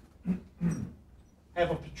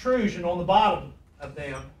have a protrusion on the bottom of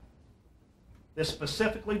them that's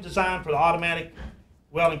specifically designed for the automatic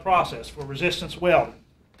welding process, for resistance welding.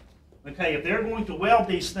 Okay, if they're going to weld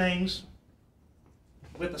these things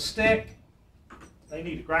with a stick, they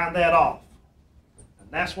need to grind that off. And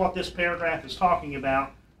that's what this paragraph is talking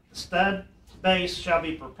about. The stud base shall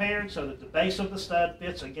be prepared so that the base of the stud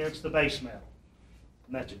fits against the base metal.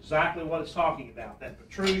 And that's exactly what it's talking about. That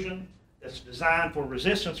protrusion that's designed for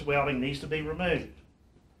resistance welding needs to be removed.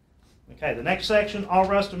 Okay, the next section, all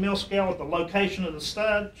rust and mill scale at the location of the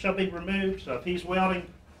stud shall be removed. So if he's welding,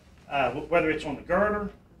 whether it's on the girder,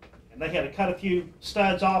 and they had to cut a few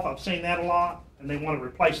studs off, I've seen that a lot, and they want to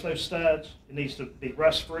replace those studs, it needs to be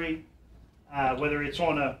rust-free. Whether it's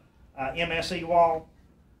on a MSE wall,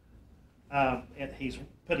 and he's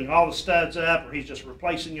putting all the studs up, or he's just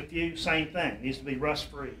replacing a few, same thing, it needs to be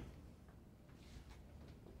rust-free.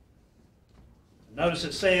 Notice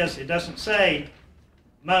it says, it doesn't say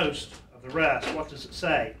most of the rust. What does it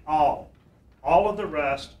say? All. All of the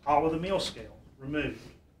rust, all of the mill scale removed.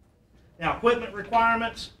 Now, equipment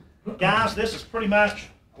requirements. Guys, this is pretty much,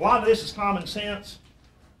 a lot of this is common sense.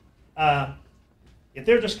 If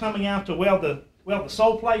they're just coming out to weld the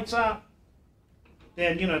sole plates up,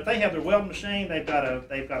 then, you know, if they have their welding machine, they've got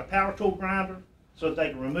a power tool grinder so that they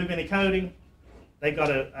can remove any coating. They've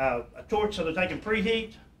got a torch so that they can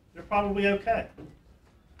preheat. they're probably okay.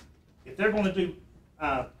 If they're going to do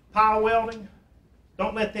pile welding,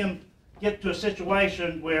 don't let them get to a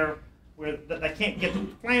situation where they can't get the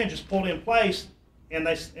flanges pulled in place, and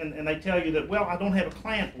they tell you that, well, I don't have a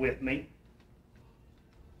clamp with me.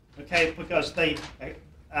 Okay, because they,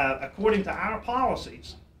 according to our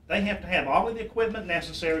policies, they have to have all of the equipment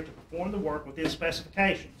necessary to perform the work within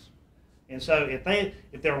specifications. And so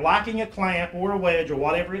if they're lacking a clamp or a wedge or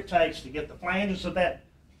whatever it takes to get the flanges of that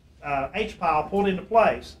H-pile pulled into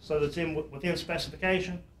place so that it's within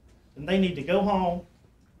specification, then they need to go home,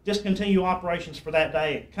 discontinue operations for that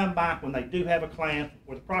day, and come back when they do have a clamp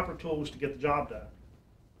or the proper tools to get the job done.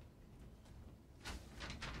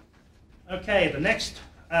 Okay, the next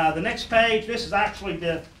page, this is actually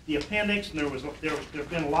the appendix, and there's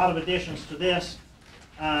been a lot of additions to this.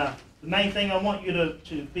 The main thing I want you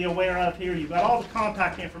to be aware of here, you've got all the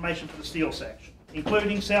contact information for the steel section,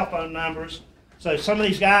 including cell phone numbers. So some of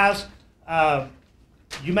these guys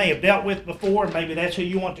you may have dealt with before, and maybe that's who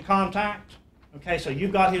you want to contact. Okay, so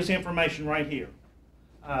you've got his information right here.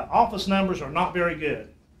 Office numbers are not very good.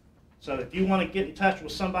 So if you want to get in touch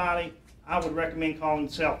with somebody, I would recommend calling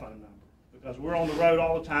the cell phone number, because we're on the road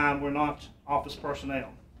all the time. We're not office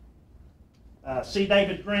personnel. C.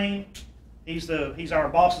 David Green, he's our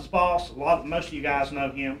boss's boss. Most of you guys know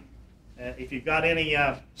him. If you've got any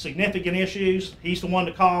significant issues, he's the one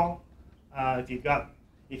to call. If you've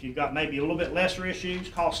got maybe a little bit lesser issues,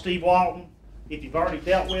 call Steve Walton. If you've already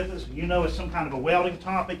dealt with us and you know it's some kind of a welding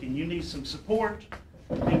topic and you need some support,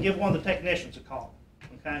 then give one of the technicians a call.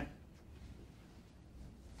 Okay?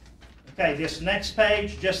 Okay, this next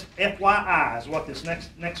page, just FYI, is what this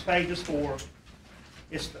next page is for.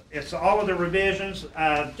 It's all of the revisions.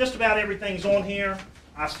 Just about everything's on here.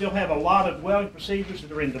 I still have a lot of welding procedures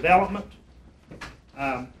that are in development.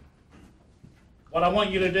 What I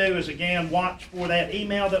want you to do is, again, watch for that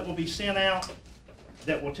email that will be sent out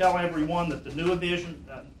that will tell everyone that the new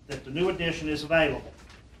edition is available.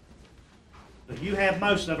 But you have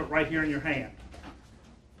most of it right here in your hand.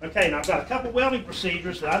 Okay, now I've got a couple welding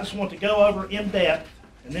procedures that I just want to go over in depth,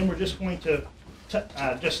 and then we're just going to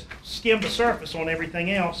just skim the surface on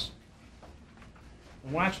everything else.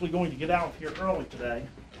 And we're actually going to get out of here early today.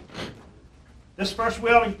 This first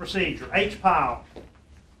welding procedure, H-pile.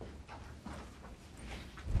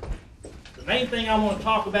 The main thing I want to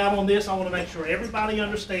talk about on this, I want to make sure everybody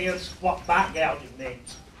understands what back gouging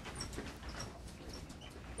means.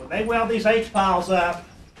 When they weld these H-piles up,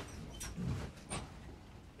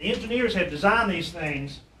 the engineers have designed these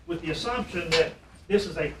things with the assumption that this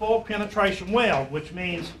is a full penetration weld, which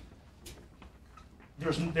means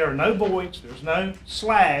there are no voids, there's no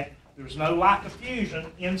slag, there's no lack of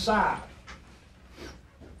fusion inside.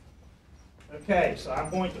 Okay, so I'm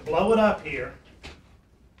going to blow it up here.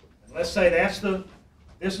 And let's say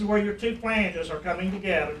this is where your two flanges are coming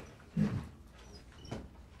together.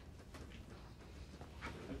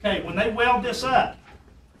 Okay, when they weld this up,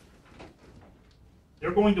 they're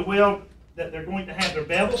going to have their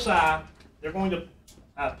bevel side. They're going to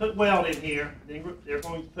put weld in here. Then they're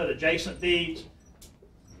going to put adjacent beads.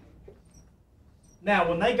 Now,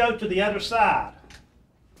 when they go to the other side,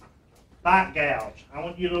 back gouge, I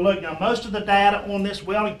want you to look. Now, most of the data on this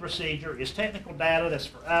welding procedure is technical data that's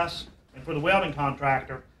for us and for the welding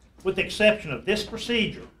contractor, with the exception of this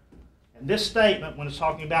procedure and this statement when it's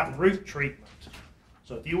talking about roof treatment.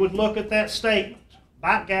 So if you would look at that statement,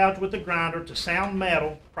 back gouge with the grinder to sound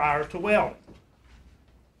metal prior to welding.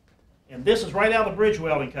 And this is right out of the bridge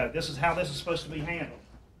welding code. This is how this is supposed to be handled.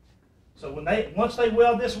 So once they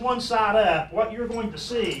weld this one side up, what you're going to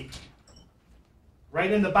see,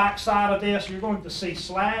 right in the back side of this, you're going to see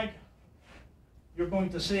slag. You're going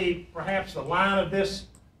to see perhaps the line of this,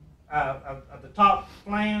 of the top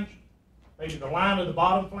flange, maybe the line of the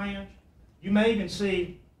bottom flange. You may even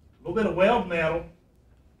see a little bit of weld metal,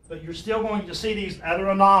 but you're still going to see these other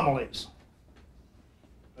anomalies.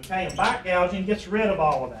 Okay, and back gouging gets rid of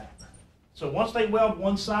all of that. So once they weld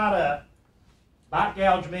one side up, back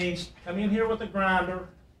gouge means come in here with a grinder,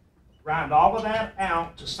 grind all of that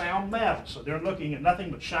out to sound metal. So they're looking at nothing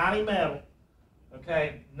but shiny metal.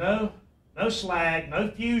 Okay, no slag, no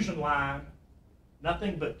fusion line,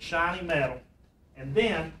 nothing but shiny metal. And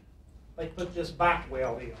then they put this back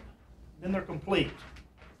weld in. Then they're complete.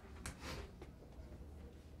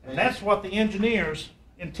 And that's what the engineer's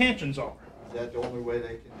intentions are. Is that the only way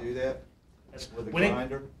they can do that? With a when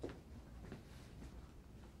grinder?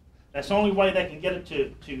 That's the only way they can get it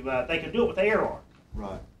to they can do it with air arc.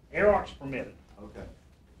 Right. Air arc's permitted. Okay.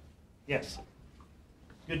 Yes.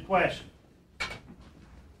 Good question.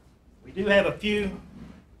 We do have a few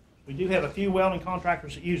welding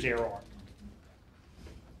contractors that use air arc.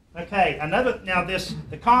 Okay,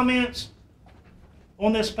 the comments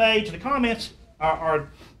on this page, the comments are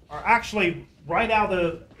actually right out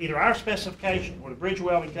of either our specification or the Bridge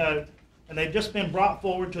Welding Code, and they've just been brought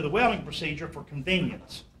forward to the welding procedure for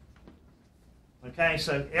convenience. Okay,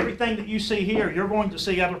 so everything that you see here, you're going to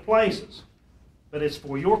see other places, but it's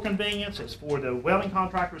for your convenience, it's for the welding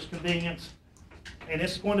contractor's convenience, and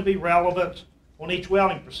it's going to be relevant on each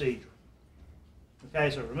welding procedure. Okay,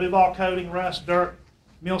 so remove all coating, rust, dirt,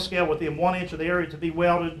 mill scale within 1 inch of the area to be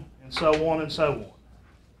welded, and so on and so on.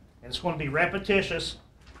 And it's going to be repetitious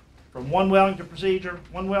from one welding procedure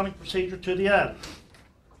to the other.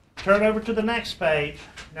 Turn over to the next page.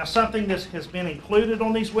 Now, something that has been included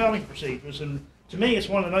on these welding procedures, and to me it's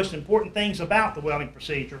one of the most important things about the welding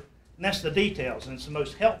procedure, and that's the details, and it's the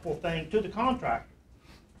most helpful thing to the contractor.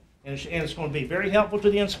 And it's going to be very helpful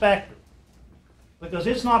to the inspector, because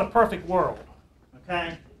it's not a perfect world,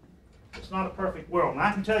 okay? It's not a perfect world. And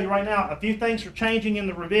I can tell you right now, a few things are changing in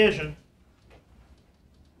the revision.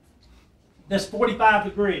 This 45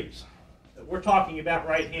 degrees that we're talking about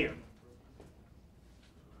right here.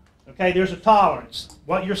 Okay, there's a tolerance.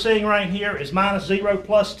 What you're seeing right here is -0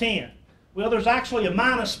 plus 10. Well, there's actually a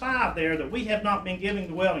 -5 there that we have not been giving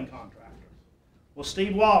the welding contractor. Well,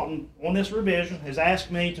 Steve Walton, on this revision, has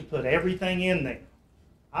asked me to put everything in there.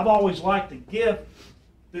 I've always liked to give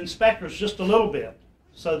the inspectors just a little bit,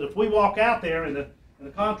 so that if we walk out there and the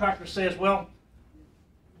contractor says, well,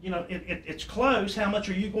 you know, it's close, how much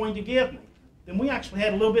are you going to give me? Then we actually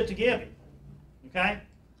had a little bit to give him, okay?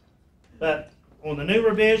 But on the new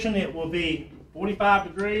revision, it will be 45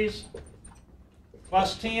 degrees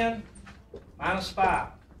plus 10 minus 5.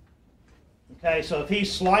 Okay, so if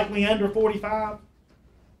he's slightly under 45,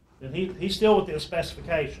 then he's still within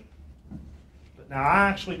specification. But now I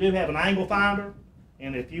actually do have an angle finder,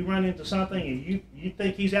 and if you run into something and you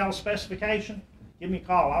think he's out of specification, give me a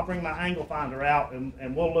call. I'll bring my angle finder out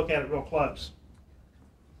and we'll look at it real close.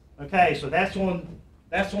 Okay, so that's on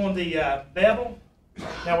the bevel.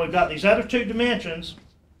 Now we've got these other two dimensions,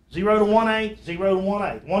 0 to 1/8, 0 to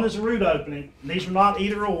 1/8. One is a root opening, and these are not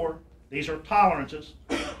either or. These are tolerances.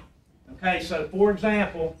 Okay, so for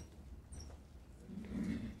example,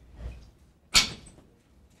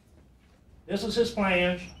 this is his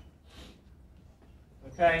flange.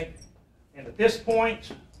 Okay, and at this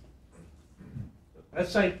point,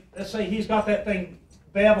 let's say he's got that thing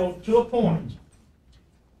beveled to a point.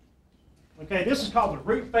 Okay, this is called the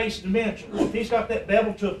root face dimension. If he's got that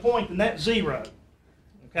beveled to a point, then that's 0.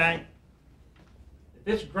 Okay,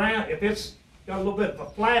 if it's got a little bit of a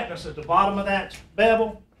flatness at the bottom of that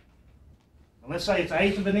bevel, and let's say it's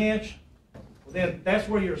 1/8 of an inch, well then that's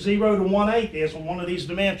where your 0 to 1/8 is on one of these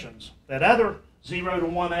dimensions. That other 0 to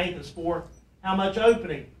 1/8 is for how much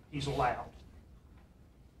opening he's allowed.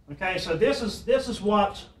 Okay, so this is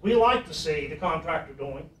what we like to see the contractor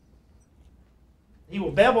doing. He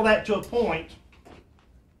will bevel that to a point.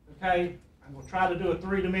 Okay, I'm going to try to do a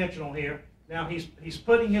 3-dimensional here. Now he's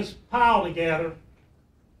putting his pile together.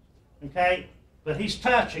 Okay, but he's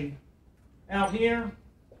touching out here.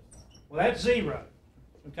 Well, that's 0.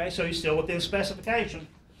 Okay, so he's still within specification.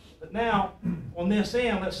 But now on this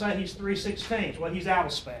end, let's say he's 3/16. Well, he's out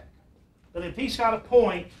of spec. But if he's got a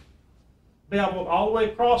point beveled all the way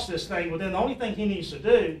across this thing, well, then the only thing he needs to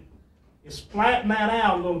do is flatten that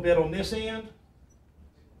out a little bit on this end.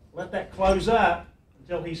 Let that close up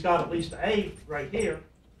until he's got at least 1/8 right here.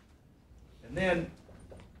 And then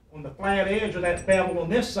on the flat edge of that bevel on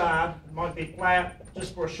this side, it might be flat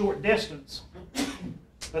just for a short distance,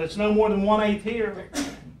 but it's no more than 1/8 here,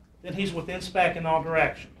 then he's within spec in all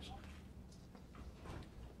directions.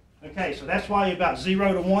 Okay, so that's why you've got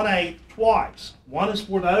 0 to 1/8 twice. One is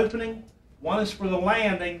for the opening, one is for the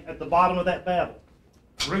landing at the bottom of that bevel.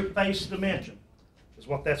 Root face dimension is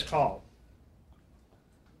what that's called.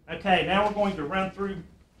 Okay, now we're going to run through,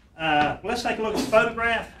 let's take a look at the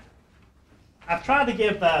photograph. I've tried to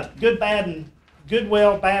give good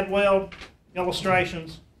weld, bad weld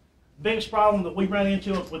illustrations. The biggest problem that we run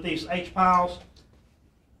into with these H-piles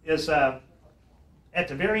is at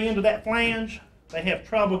the very end of that flange, they have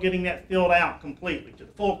trouble getting that filled out completely to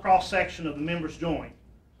the full cross-section of the member's joint,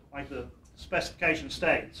 like the specification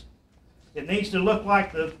states. It needs to look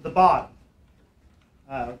like the bottom.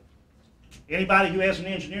 Anybody who has an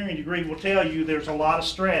engineering degree will tell you there's a lot of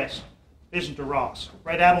stress, isn't there, Ross?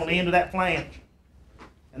 Right out on the end of that flange.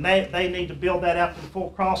 And they need to build that out to the full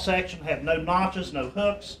cross-section, have no notches, no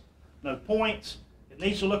hooks, no points. It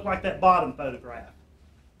needs to look like that bottom photograph,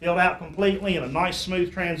 filled out completely in a nice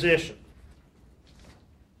smooth transition.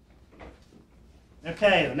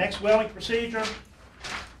 Okay, the next welding procedure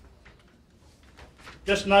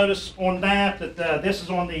just notice on that this is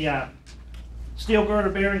on the steel girder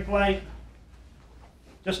bearing plate.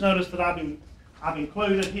 Just notice that I've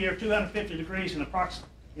included here 250 degrees in the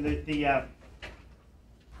proximity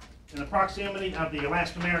of the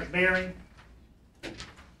elastomeric bearing.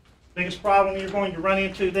 Biggest problem you're going to run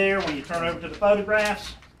into there when you turn over to the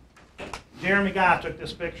photographs. Jeremy Guy took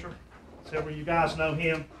this picture. Several of you guys know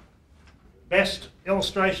him. Best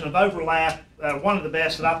illustration of overlap, one of the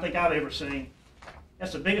best that I think I've ever seen.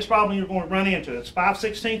 That's the biggest problem you're going to run into. It's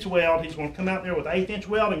 5/16 weld. He's going to come out there with an 1/8"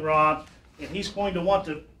 welding rod, and he's going to want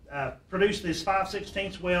to produce this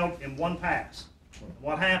 5/16 weld in one pass.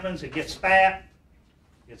 What happens? It gets fat.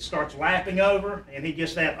 It starts lapping over, and he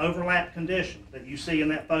gets that overlap condition that you see in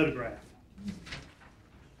that photograph.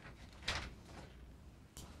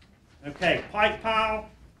 Okay, pipe pile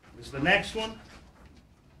is the next one.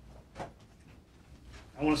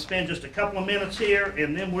 I want to spend just a couple of minutes here,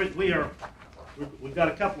 and then we've got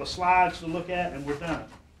a couple of slides to look at, and we're done.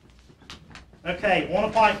 Okay, on a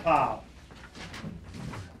pipe pile.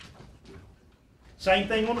 Same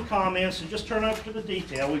thing on the comments, and just turn over to the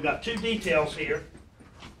detail. We've got two details here.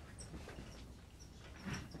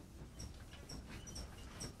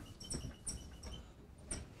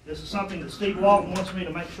 This is something that Steve Walton wants me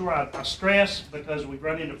to make sure I stress because we've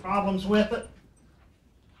run into problems with it.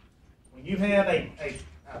 When you have a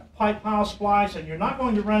pipe pile splice, and you're not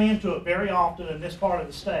going to run into it very often in this part of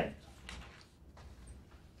the state,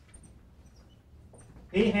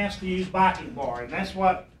 he has to use backing bar, and that's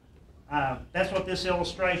what this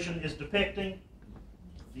illustration is depicting.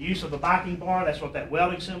 The use of the backing bar, that's what that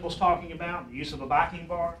welding symbol is talking about, the use of a backing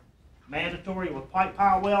bar, mandatory with pipe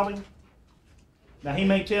pile welding. Now, he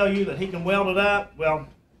may tell you that he can weld it up. Well,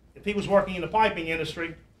 if he was working in the piping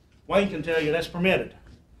industry, Wayne can tell you that's permitted.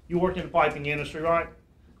 You worked in the piping industry, right?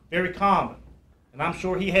 Very common. And I'm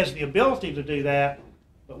sure he has the ability to do that,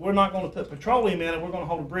 but we're not going to put petroleum in it. We're going to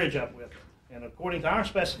hold a bridge up with it. And according to our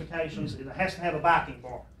specifications, it has to have a backing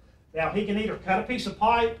bar. Now, he can either cut a piece of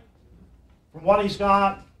pipe from what he's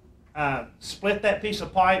got, split that piece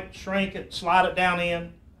of pipe, shrink it, slide it down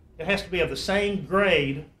in. It has to be of the same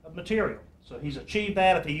grade of material. So he's achieved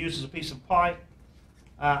that if he uses a piece of pipe.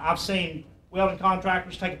 I've seen welding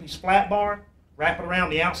contractors take a piece of flat bar, wrap it around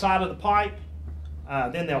the outside of the pipe,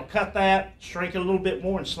 then they'll cut that, shrink it a little bit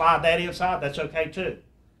more, and slide that inside. That's okay too.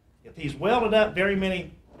 If he's welded up very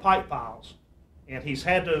many pipe piles, and he's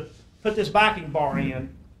had to put this backing bar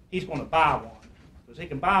in, he's going to buy one. Because he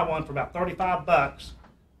can buy one for about 35 bucks,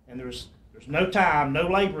 and there's no time, no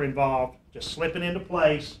labor involved, just slip it into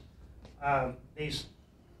place. These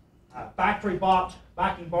factory bought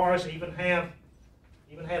backing bars even have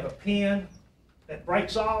a pin that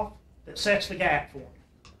breaks off that sets the gap for him.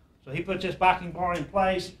 So he puts this backing bar in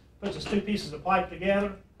place, puts his two pieces of pipe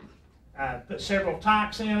together, puts several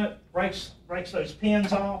tacks in it, breaks those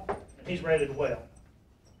pins off, and he's ready to weld.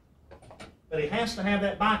 But he has to have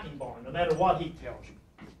that backing bar, no matter what he tells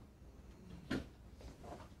you.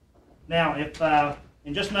 Now,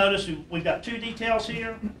 and just notice we've got two details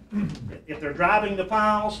here. If they're driving the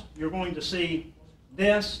piles, you're going to see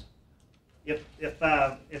this. If it's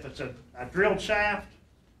a drilled shaft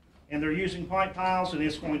and they're using pipe piles, and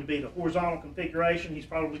it's going to be the horizontal configuration, he's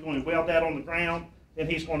probably going to weld that on the ground. Then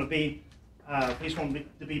he's going to be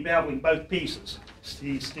beveling both pieces.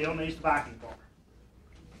 He still needs the backing bar.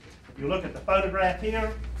 If you look at the photograph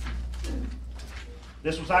here,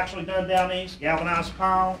 this was actually done down east, galvanized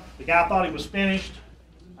pile. The guy thought he was finished.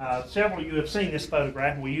 Several of you have seen this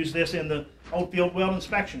photograph, and we use this in the old field weld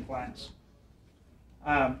inspection class.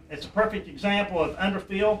 It's a perfect example of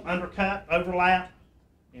underfill, undercut, overlap,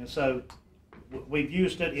 and so we've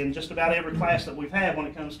used it in just about every class that we've had when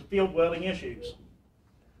it comes to field welding issues.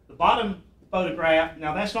 The bottom photograph,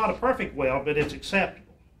 now that's not a perfect weld, but it's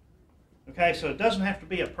acceptable. Okay, so it doesn't have to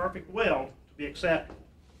be a perfect weld to be acceptable.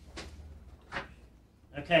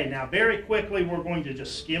 Okay, now very quickly we're going to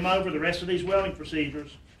just skim over the rest of these welding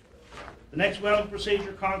procedures. The next welding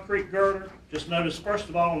procedure, concrete girder. Just notice first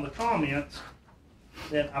of all in the comments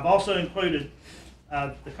that I've also included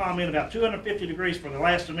the comment about 250 degrees for the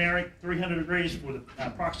elastomeric, 300 degrees for the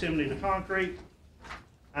proximity to concrete.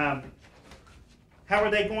 How are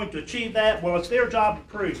they going to achieve that? Well, it's their job to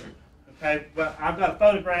prove it. Okay, but I've got a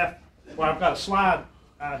photograph, well, I've got a slide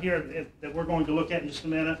here that we're going to look at in just a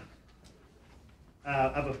minute.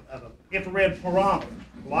 Of an infrared barometer.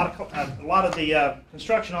 A lot of the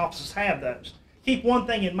construction offices have those. Keep one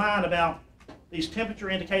thing in mind about these temperature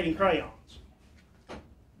indicating crayons.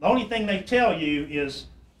 The only thing they tell you is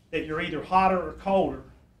that you're either hotter or colder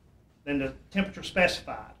than the temperature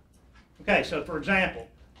specified. Okay, so for example,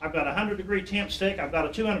 I've got a 100-degree temp stick, I've got a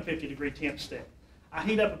 250-degree temp stick. I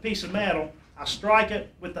heat up a piece of metal, I strike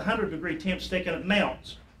it with the 100-degree temp stick and it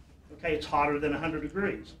melts. Okay, it's hotter than 100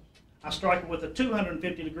 degrees. I strike it with a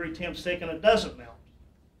 250-degree temp stick and it doesn't melt.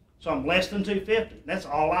 So I'm less than 250. That's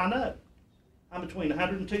all I know. I'm between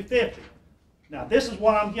 100 and 250. Now this is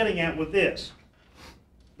what I'm getting at with this.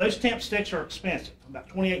 Those temp sticks are expensive, about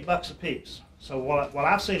 28 bucks a piece. So what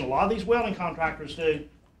I've seen a lot of these welding contractors do,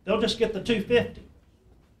 they'll just get the 250.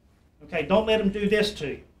 Okay, don't let them do this to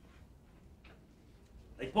you.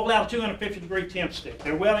 They pull out a 250-degree temp stick.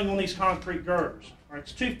 They're welding on these concrete girders. All right,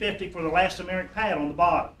 it's 250 for the elastomeric pad on the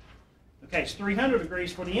bottom. Okay, it's 300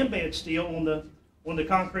 degrees for the embedded steel on the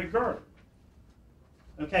concrete girder.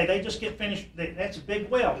 Okay, they just get finished. That's a big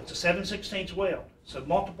weld. It's a 7/16 weld. So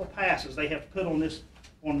multiple passes they have to put on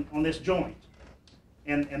this joint.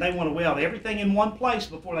 And they want to weld everything in one place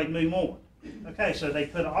before they move on. Okay, so they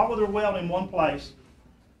put all of their weld in one place.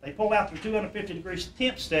 They pull out their 250-degree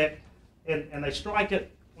temp stick and they strike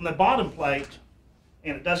it on the bottom plate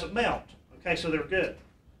and it doesn't melt. Okay, so they're good.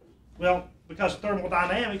 Well, because of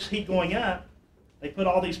thermodynamics, heat going up, they put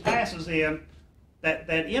all these passes in, that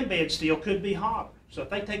embed steel could be hotter. So if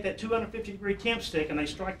they take that 250-degree temp stick and they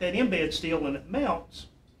strike that embed steel and it melts,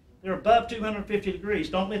 they're above 250 degrees.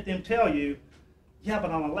 Don't let them tell you, yeah,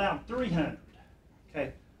 but I'm allowed 300.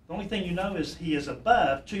 Okay, the only thing you know is he is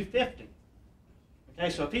above 250. Okay,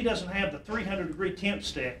 so if he doesn't have the 300-degree temp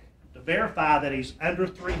stick to verify that he's under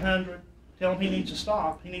 300, tell him he needs to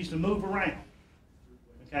stop. He needs to move around.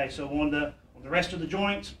 Okay, so on the rest of the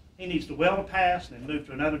joints, he needs to weld a pass, then move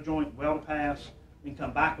to another joint, weld a pass, then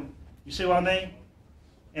come back. You see what I mean?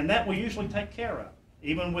 And that will usually take care of,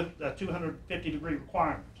 even with a 250-degree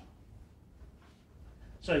requirement.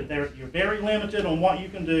 So you're very limited on what you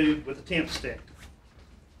can do with a temp stick.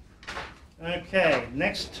 Okay,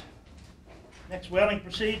 next welding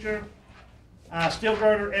procedure, steel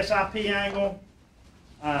girder SIP angle.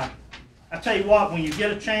 I tell you what, when you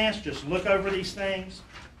get a chance, just look over these things.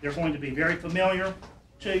 They're going to be very familiar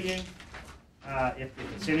to you. If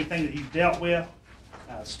it's anything that you've dealt with,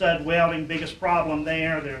 stud welding, biggest problem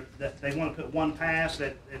there. They want to put one pass.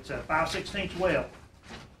 It's a 5/16 weld.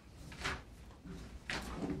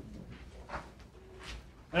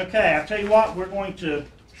 Okay, I'll tell you what, we're going to,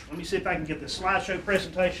 let me see if I can get this slideshow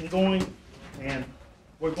presentation going, and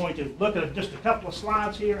we're going to look at just a couple of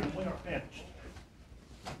slides here, and we are finished.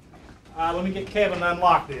 Let me get Kevin to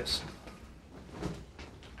unlock this.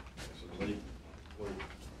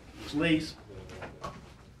 It's Lee's.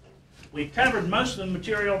 We've covered most of the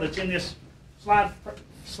material that's in this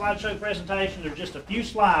slideshow presentation. There's just a few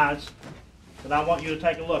slides that I want you to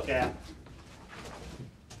take a look at.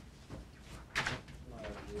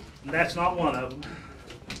 And that's not one of them.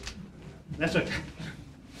 That's okay.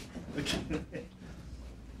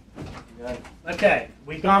 Okay,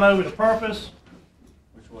 we've gone over the purpose.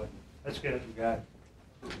 Which way? That's good. You got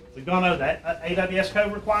it. We've gone over that AWS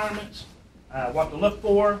code requirements, what to look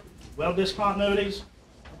for, weld discontinuities,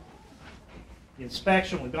 the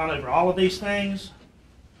inspection. We've gone over all of these things.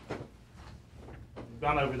 We've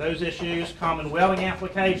gone over those issues, common welding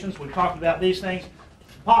applications. We've talked about these things.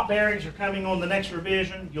 Pot bearings are coming on the next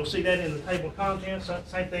revision. You'll see that in the table of contents.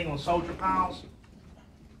 Same thing on soldier piles.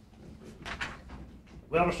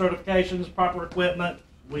 Welder certifications, proper equipment.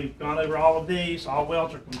 We've gone over all of these. All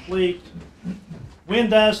welds are complete.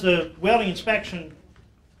 When does the welding inspection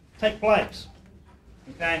take place?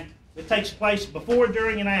 Okay, it takes place before,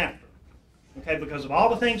 during, and after. Okay, because of all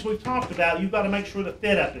the things we've talked about, you've got to make sure the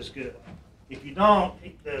fit up is good. If you don't,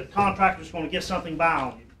 the contractor's going to get something by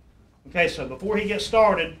on you. Okay, so before he gets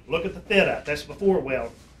started, look at the fit up. That's before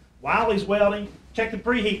welding. While he's welding, check the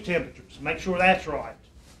preheat temperatures. Make sure that's right.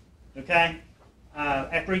 Okay?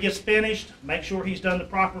 After he gets finished, make sure he's done the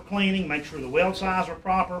proper cleaning. Make sure the weld size are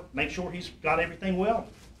proper. Make sure he's got everything welded.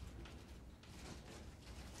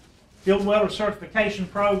 Field welder certification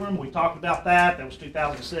program, we talked about that. That was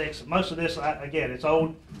 2006. Most of this, again, it's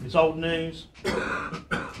old news.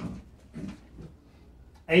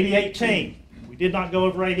 8018. We did not go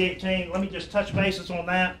over 8018. Let me just touch bases on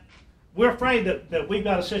that. We're afraid that we've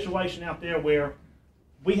got a situation out there where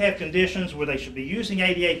we have conditions where they should be using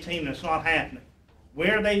 8018 and it's not happening.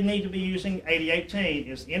 Where they need to be using 8018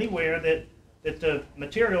 is anywhere that the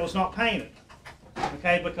material is not painted.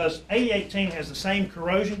 Okay, because 8018 has the same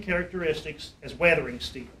corrosion characteristics as weathering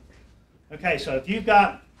steel. Okay, so if you've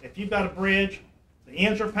got a bridge, the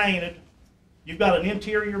ends are painted, you've got an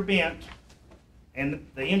interior bent, and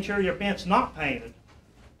the interior bent's not painted,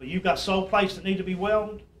 but you've got sole plates that need to be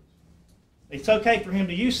welded, it's okay for him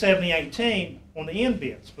to use 7018 on the end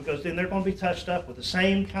bits, because then they're going to be touched up with the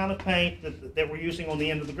same kind of paint that we're using on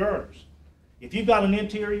the end of the girders. If you've got an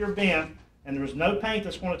interior bent and there's no paint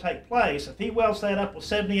that's going to take place, if he welds that up with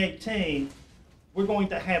 7018, we're going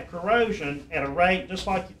to have corrosion at a rate just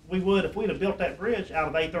like we would if we'd have built that bridge out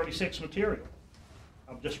of A36 material,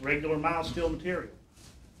 of just regular mild steel material.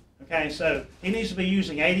 Okay, so he needs to be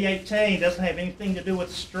using 8018. Doesn't have anything to do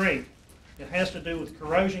with strength. It has to do with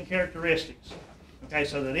corrosion characteristics. Okay,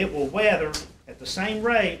 so that it will weather at the same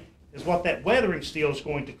rate as what that weathering steel is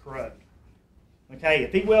going to corrode. Okay,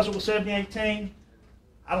 if he welds it with 7018,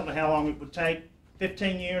 I don't know how long it would take,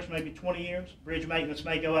 15 years, maybe 20 years. Bridge maintenance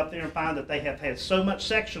may go up there and find that they have had so much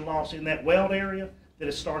section loss in that weld area that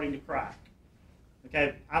it's starting to crack.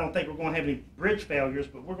 Okay, I don't think we're going to have any bridge failures,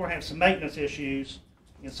 but we're going to have some maintenance issues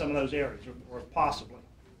in some of those areas, or possibly.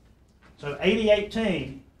 So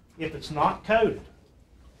 8018, if it's not coated.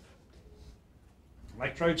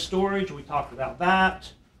 Electrode storage, we talked about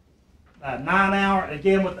that. 9 hour,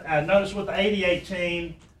 again, with notice with the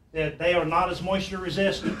 8018 that they are not as moisture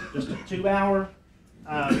resistant, just a 2 hour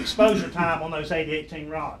exposure time on those 8018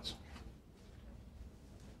 rods.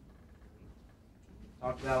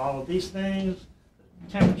 Talked about all of these things,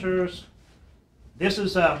 temperatures. This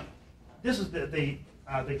is the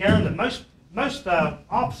gallon that most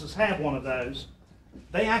offices have one of those.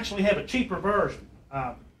 They actually have a cheaper version.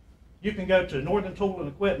 You can go to Northern Tool and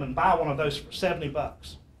Equipment and buy one of those for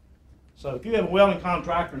 $70. So if you have a welding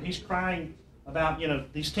contractor and he's crying about, you know,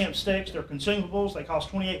 these temp sticks, they're consumables, they cost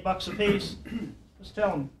 $28 a piece, just tell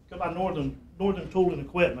them, go buy Northern Tool and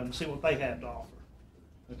Equipment and see what they have to offer.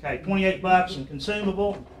 Okay, $28 and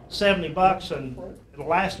consumable, $70, and it'll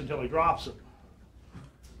last until he drops it.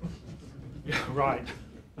 Yeah, right.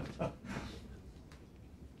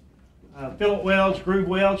 Fillet welds, groove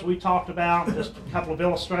welds, we talked about. Just a couple of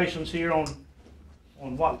illustrations here on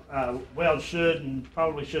what welds should and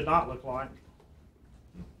probably should not look like.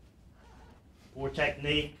 For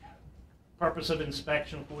technique, purpose of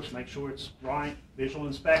inspection, of course, make sure it's right. Visual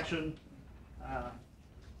inspection.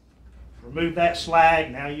 Remove that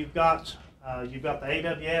slag. Now you've got the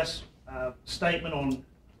AWS statement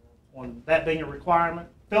on that being a requirement.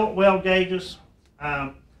 Fillet weld gauges.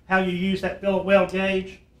 How you use that fillet weld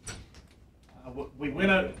gauge. We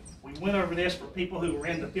went over this for people who were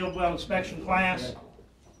in the field weld inspection class.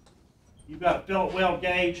 You've got a fillet weld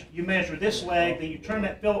gauge. You measure this leg, then you turn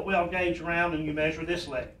that fillet weld gauge around and you measure this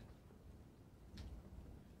leg.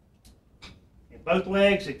 In both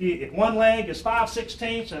legs, if one leg is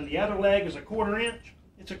 5/16 and the other leg is a 1/4 inch,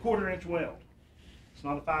 it's a 1/4 inch weld. It's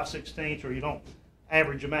not a 5/16, or you don't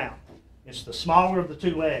average them out. It's the smaller of the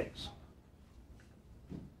two legs.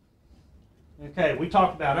 Okay, we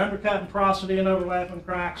talked about undercut and porosity and overlapping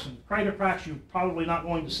cracks, and crater cracks you're probably not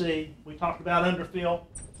going to see. We talked about underfill.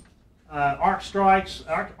 Arc strikes.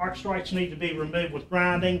 Arc strikes need to be removed with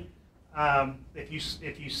grinding. If you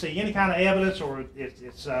see any kind of evidence, or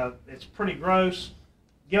it's pretty gross,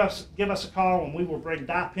 give us a call and we will bring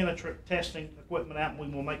dye penetrant testing equipment out, and we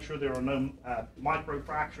will make sure there are no micro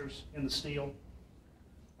fractures in the steel.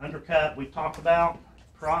 Undercut we talked about.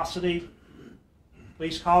 Porosity.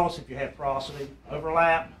 Please call us if you have porosity.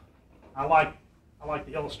 Overlap. I like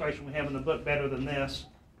the illustration we have in the book better than this.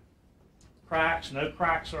 Cracks. No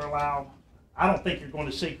cracks are allowed. I don't think you're going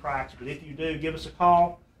to see cracks, but if you do, give us a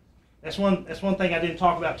call. That's one thing I didn't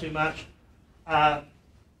talk about too much.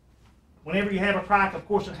 Whenever you have a crack, of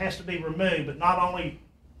course, it has to be removed, but not only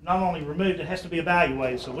removed, it has to be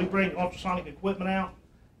evaluated. So we bring ultrasonic equipment out,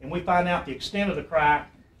 and we find out the extent of the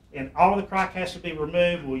crack, and all of the crack has to be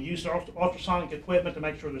removed. We'll use the ultrasonic equipment to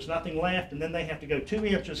make sure there's nothing left, and then they have to go 2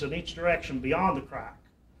 inches in each direction beyond the crack,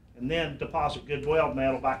 and then deposit good weld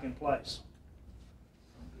metal back in place.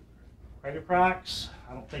 Crater cracks,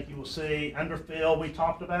 I don't think you will see. Underfill we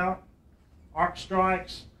talked about. Arc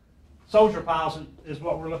strikes. Soldier piles is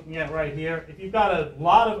what we're looking at right here. If you've got a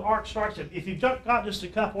lot of arc strikes, if you've got just a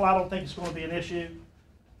couple, I don't think it's going to be an issue.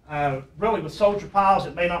 Really with soldier piles,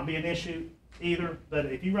 it may not be an issue either, but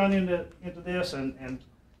if you run into this and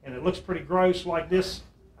it looks pretty gross like this,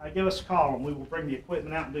 give us a call and we will bring the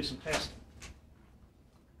equipment out and do some testing.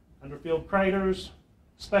 Underfilled craters.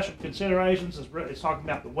 Special considerations is talking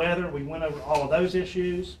about the weather. We went over all of those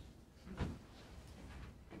issues.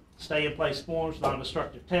 Stay in place forms,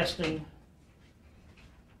 non-destructive testing.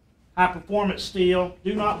 High performance steel.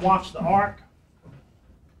 Do not watch the arc.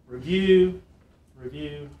 Review.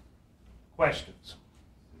 Questions.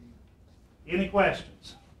 Any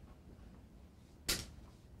questions?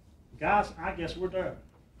 Guys, I guess we're done.